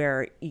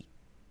where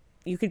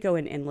you could go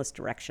in endless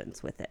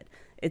directions with it.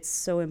 It's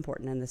so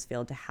important in this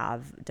field to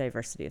have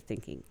diversity of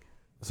thinking.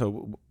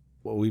 So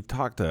we've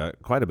talked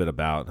quite a bit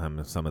about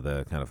some of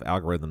the kind of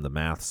algorithm, the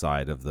math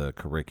side of the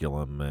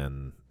curriculum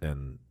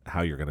and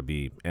how you're going to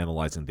be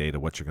analyzing data,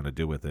 what you're going to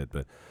do with it.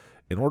 But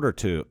in order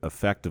to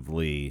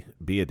effectively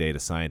be a data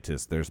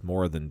scientist, there's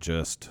more than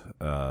just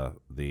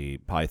the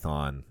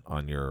Python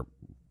on your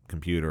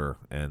computer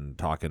and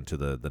talking to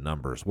the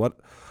numbers.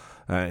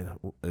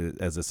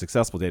 As a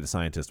successful data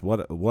scientist,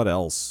 what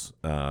else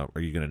are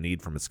you going to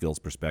need from a skills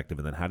perspective?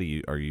 And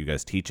then are you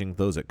guys teaching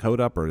those at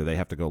CodeUp, or do they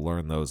have to go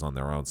learn those on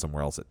their own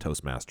somewhere else at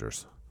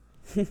Toastmasters?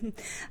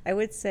 I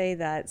would say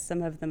that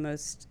some of the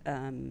most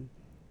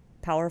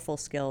powerful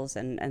skills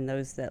and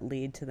those that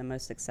lead to the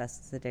most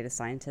success as a data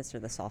scientist are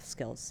the soft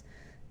skills,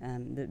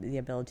 the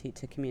ability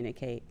to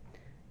communicate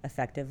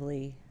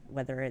effectively,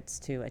 whether it's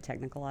to a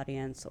technical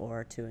audience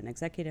or to an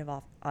executive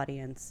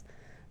audience.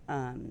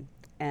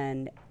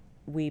 And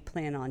we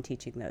plan on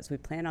teaching those. We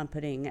plan on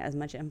putting as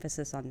much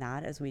emphasis on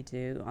that as we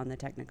do on the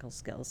technical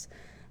skills.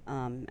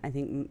 I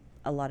think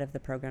a lot of the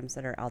programs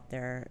that are out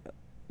there,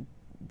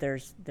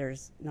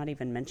 there's not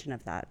even mention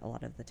of that a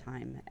lot of the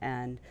time.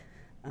 And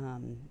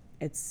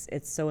it's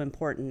so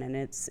important, and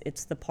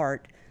it's the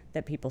part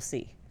that people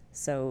see.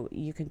 So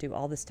you can do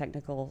all this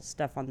technical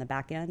stuff on the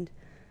back end,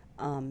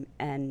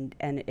 and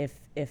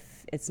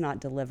if it's not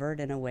delivered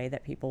in a way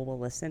that people will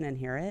listen and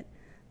hear it,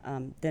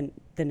 then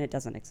it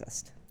doesn't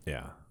exist.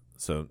 Yeah.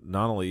 So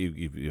not only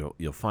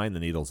you'll find the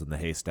needles in the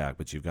haystack,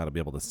 but you've got to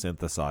be able to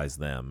synthesize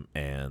them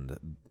and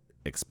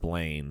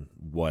explain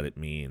what it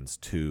means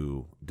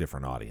to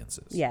different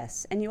audiences.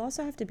 Yes, and you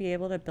also have to be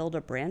able to build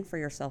a brand for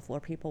yourself where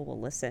people will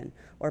listen,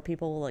 or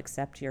people will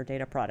accept your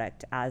data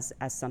product as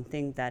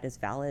something that is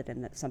valid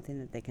and that's something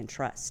that they can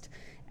trust.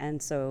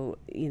 And so,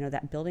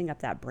 that building up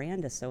that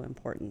brand is so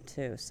important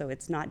too. So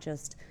it's not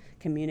just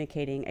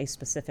communicating a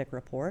specific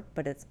report,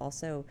 but it's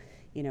also,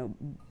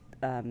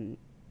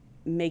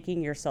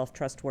 making yourself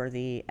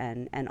trustworthy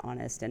and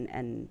honest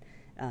and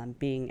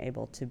being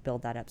able to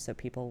build that up so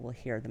people will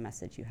hear the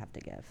message you have to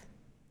give.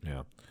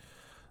 Yeah.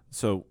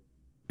 So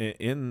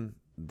in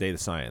data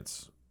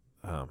science,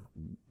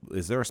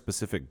 is there a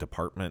specific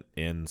department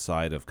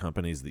inside of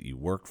companies that you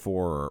work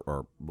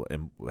for,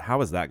 and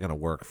how is that going to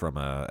work from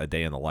a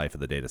day in the life of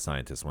the data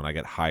scientist? When I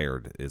get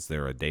hired, is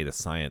there a data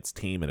science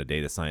team and a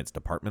data science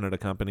department at a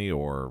company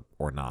or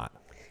not?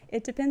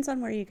 It depends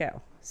on where you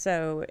go.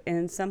 So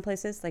in some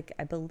places, like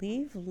I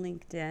believe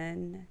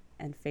LinkedIn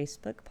and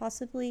Facebook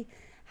possibly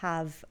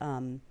have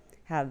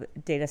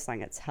data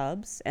science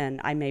hubs, and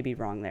I may be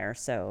wrong there.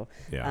 So,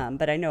 yeah.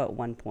 But I know at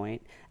one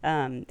point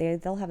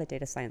they'll have a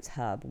data science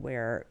hub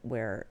where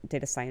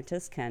data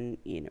scientists can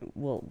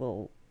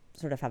will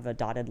sort of have a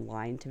dotted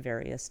line to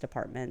various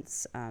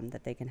departments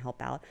that they can help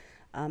out,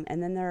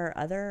 and then there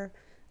are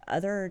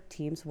other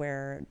teams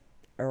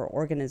or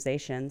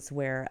organizations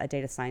where a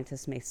data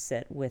scientist may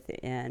sit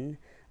within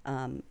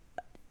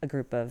a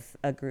group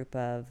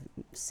of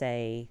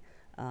say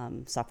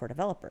software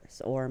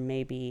developers, or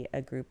maybe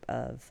a group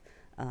of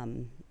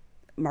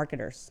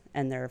marketers,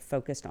 and they're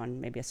focused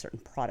on maybe a certain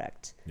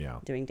product,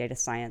 doing data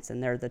science,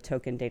 and they're the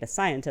token data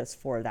scientists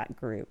for that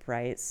group,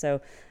 right? So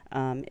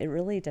it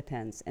really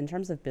depends. In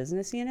terms of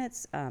business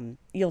units,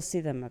 you'll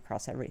see them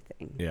across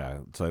everything. Yeah,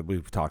 so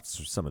we've talked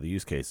some of the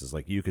use cases.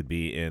 Like you could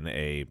be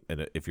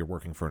if you're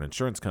working for an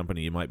insurance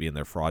company, you might be in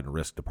their fraud and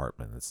risk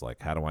department. It's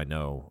like, how do I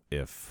know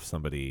if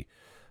somebody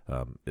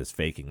is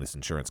faking this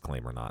insurance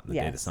claim or not? And the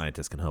data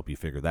scientist can help you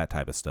figure that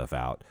type of stuff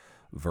out.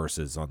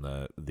 Versus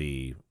on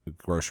the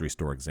grocery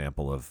store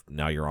example of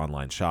now you're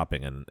online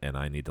shopping and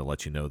I need to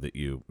let you know that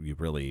you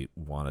really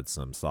wanted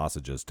some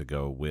sausages to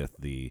go with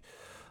the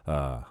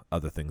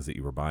other things that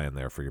you were buying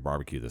there for your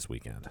barbecue this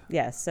weekend.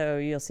 Yes, so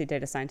you'll see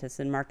data scientists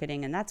in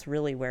marketing, and that's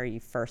really where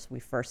we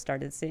first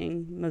started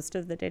seeing most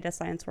of the data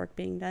science work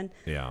being done.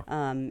 Yeah.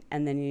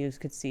 And then you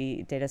could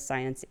see data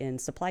science in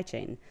supply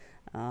chain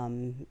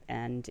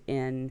and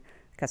in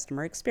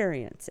customer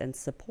experience and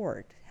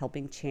support,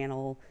 helping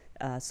channel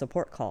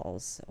support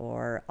calls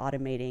or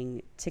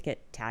automating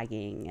ticket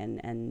tagging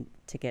and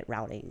ticket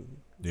routing.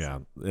 Yeah,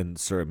 and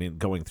sir, I mean,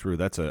 going through,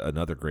 that's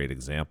another great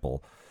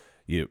example.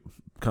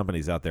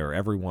 Companies out there,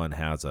 everyone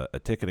has a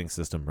ticketing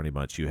system pretty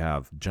much. You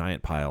have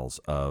giant piles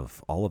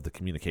of all of the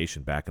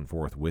communication back and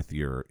forth with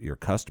your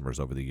customers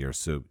over the years.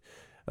 So,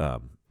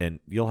 and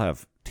you'll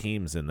have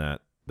teams in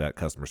that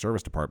customer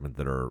service department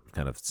that are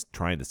kind of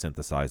trying to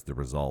synthesize the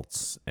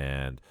results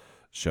and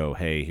show,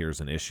 hey, here's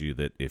an issue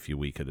that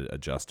we could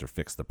adjust or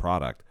fix the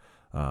product.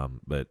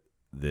 But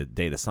the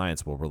data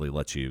science will really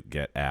let you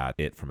get at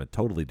it from a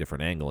totally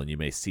different angle, and you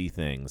may see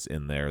things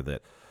in there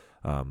that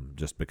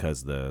just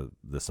because the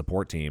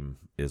support team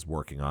is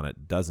working on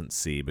it doesn't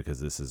see, because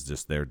this is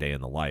just their day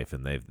in the life,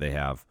 and they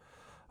have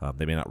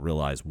They may not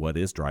realize what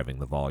is driving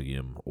the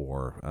volume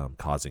or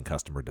causing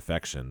customer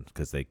defection,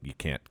 because you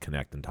can't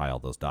connect and tie all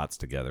those dots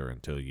together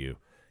until you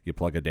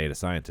plug a data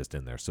scientist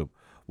in there. So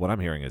what I'm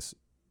hearing is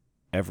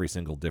every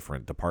single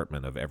different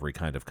department of every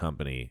kind of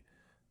company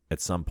at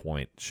some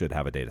point should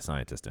have a data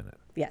scientist in it.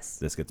 Yes.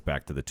 This gets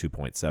back to the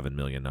 2.7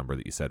 million number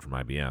that you said from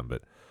IBM,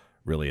 but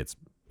really it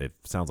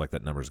sounds like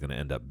that number is going to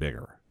end up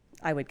bigger.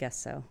 I would guess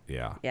so.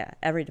 Yeah. Yeah,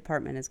 every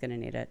department is going to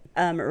need it.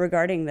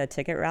 Regarding the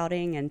ticket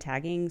routing and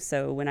tagging,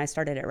 so when I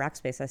started at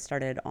Rackspace, I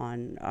started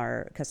on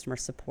our customer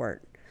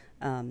support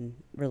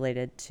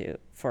related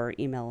for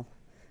email.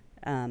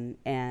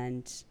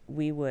 And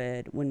we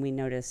would, when we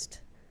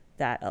noticed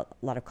that a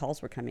lot of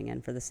calls were coming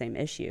in for the same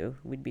issue,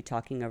 we'd be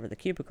talking over the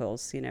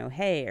cubicles,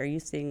 hey, are you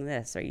seeing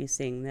this? Are you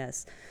seeing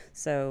this?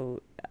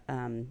 So,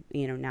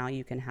 now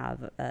you can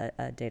have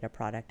a data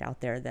product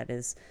out there that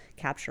is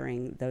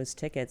capturing those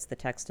tickets, the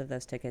text of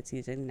those tickets,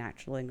 using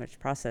natural language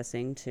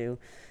processing to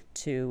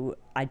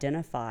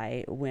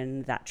identify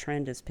when that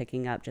trend is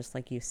picking up, just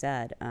like you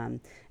said.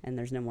 And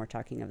there's no more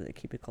talking over the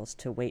cubicles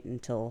to wait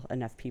until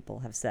enough people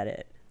have said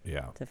it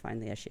to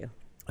find the issue.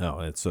 Oh,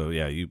 and so,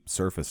 you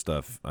surface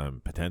stuff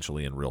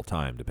potentially in real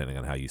time, depending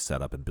on how you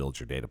set up and build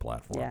your data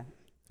platform.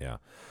 Yeah,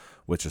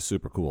 which is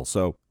super cool.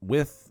 So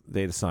with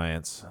data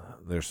science,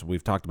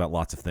 we've talked about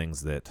lots of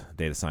things that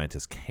data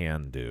scientists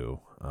can do,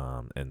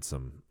 and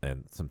some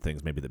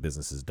things maybe that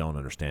businesses don't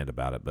understand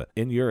about it. But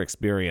in your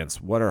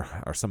experience, what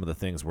are some of the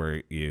things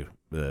where I'm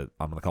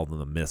going to call them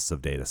the myths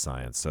of data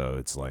science? So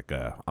it's like,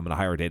 I'm going to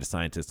hire a data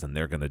scientist and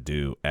they're going to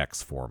do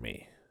X for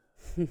me.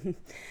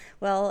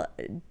 Well,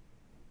 I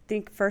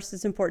think first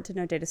it's important to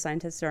know data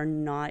scientists are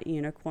not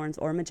unicorns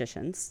or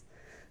magicians.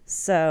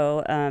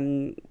 So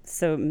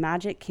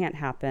magic can't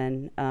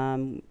happen.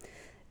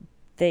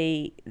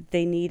 They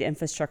need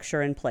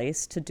infrastructure in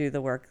place to do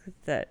the work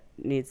that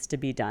needs to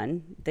be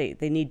done. They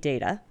need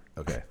data.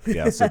 Okay.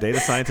 Yeah. So data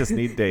scientists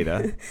need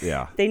data.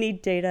 Yeah. They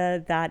need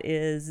data that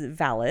is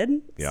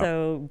valid. Yeah.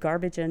 So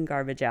garbage in,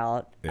 garbage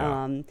out.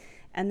 Yeah.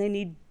 And they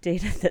need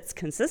data that's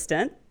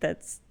consistent,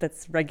 that's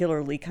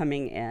regularly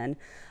coming in,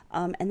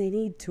 and they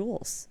need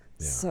tools.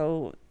 Yeah.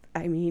 So,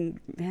 I mean,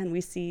 man,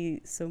 we see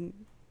so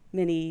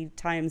many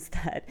times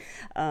that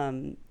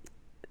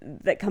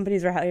that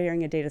companies are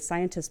hiring a data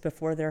scientist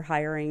before they're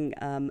hiring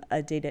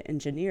a data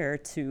engineer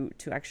to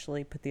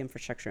actually put the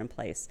infrastructure in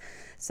place.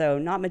 So,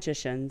 not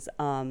magicians,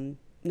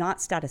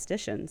 not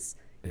statisticians.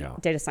 Yeah.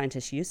 Data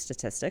scientists use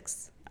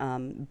statistics,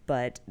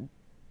 but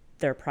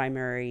their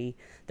primary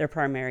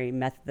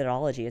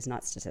methodology is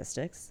not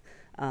statistics.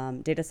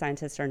 Data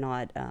scientists are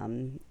not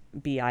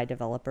BI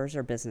developers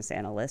or business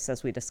analysts,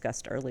 as we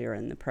discussed earlier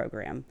in the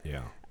program.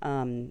 Yeah.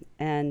 I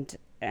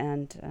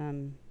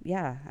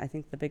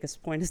think the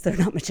biggest point is they're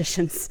not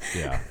magicians.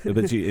 Yeah.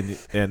 But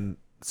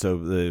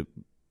so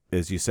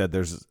as you said,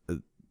 there's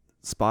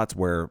spots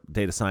where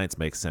data science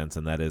makes sense,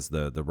 and that is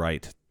the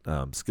right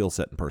skill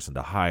set and person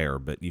to hire.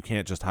 But you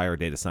can't just hire a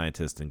data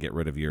scientist and get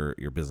rid of your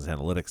business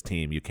analytics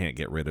team. You can't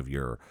get rid of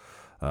your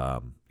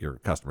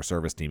customer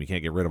service team. You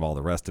can't get rid of all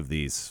the rest of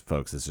these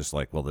folks. It's just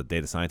like, well, the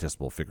data scientist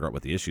will figure out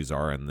what the issues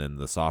are, and then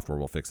the software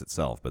will fix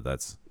itself. But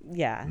that's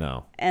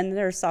no. And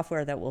there's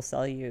software that will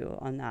sell you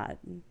on that.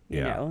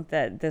 You know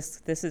that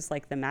this is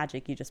like the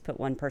magic. You just put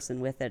one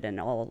person with it, and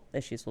all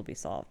issues will be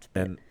solved.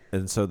 But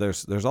and so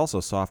there's also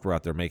software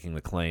out there making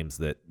the claims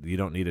that you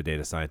don't need a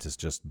data scientist.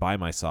 Just buy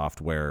my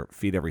software,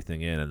 feed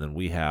everything in, and then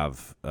we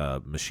have a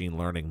machine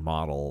learning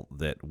model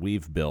that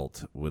we've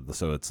built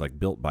so it's like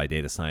built by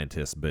data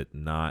scientists, but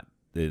not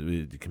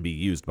it can be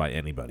used by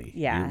anybody.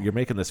 Yeah, you're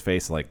making this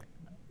face like,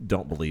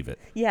 don't believe it.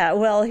 Yeah,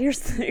 well, here's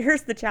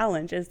the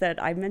challenge is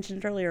that I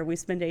mentioned earlier we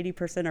spend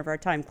 80% of our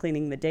time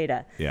cleaning the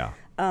data. Yeah.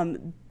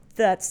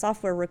 That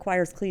software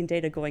requires clean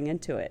data going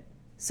into it.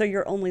 So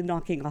you're only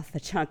knocking off the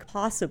chunk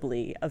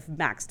possibly of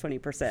max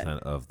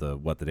 20% of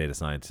what the data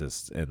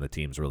scientists and the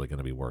team's really going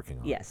to be working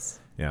on. Yes.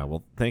 Yeah,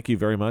 well, thank you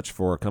very much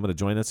for coming to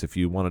join us. If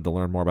you wanted to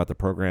learn more about the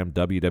program,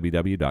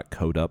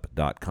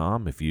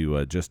 www.codeup.com. If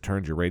you just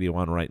turned your radio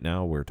on right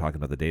now, we're talking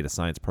about the data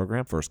science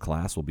program. First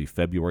class will be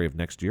February of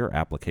next year.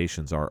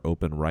 Applications are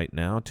open right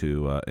now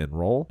to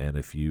enroll. And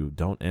if you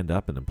don't end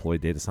up an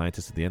employed data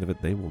scientist at the end of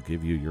it, they will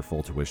give you your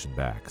full tuition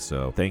back.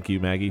 So thank you,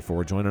 Maggie,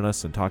 for joining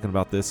us and talking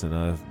about this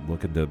and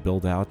looking to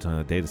build out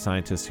data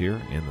scientists here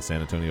in the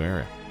San Antonio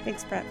area.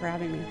 Thanks, Brett, for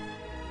having me.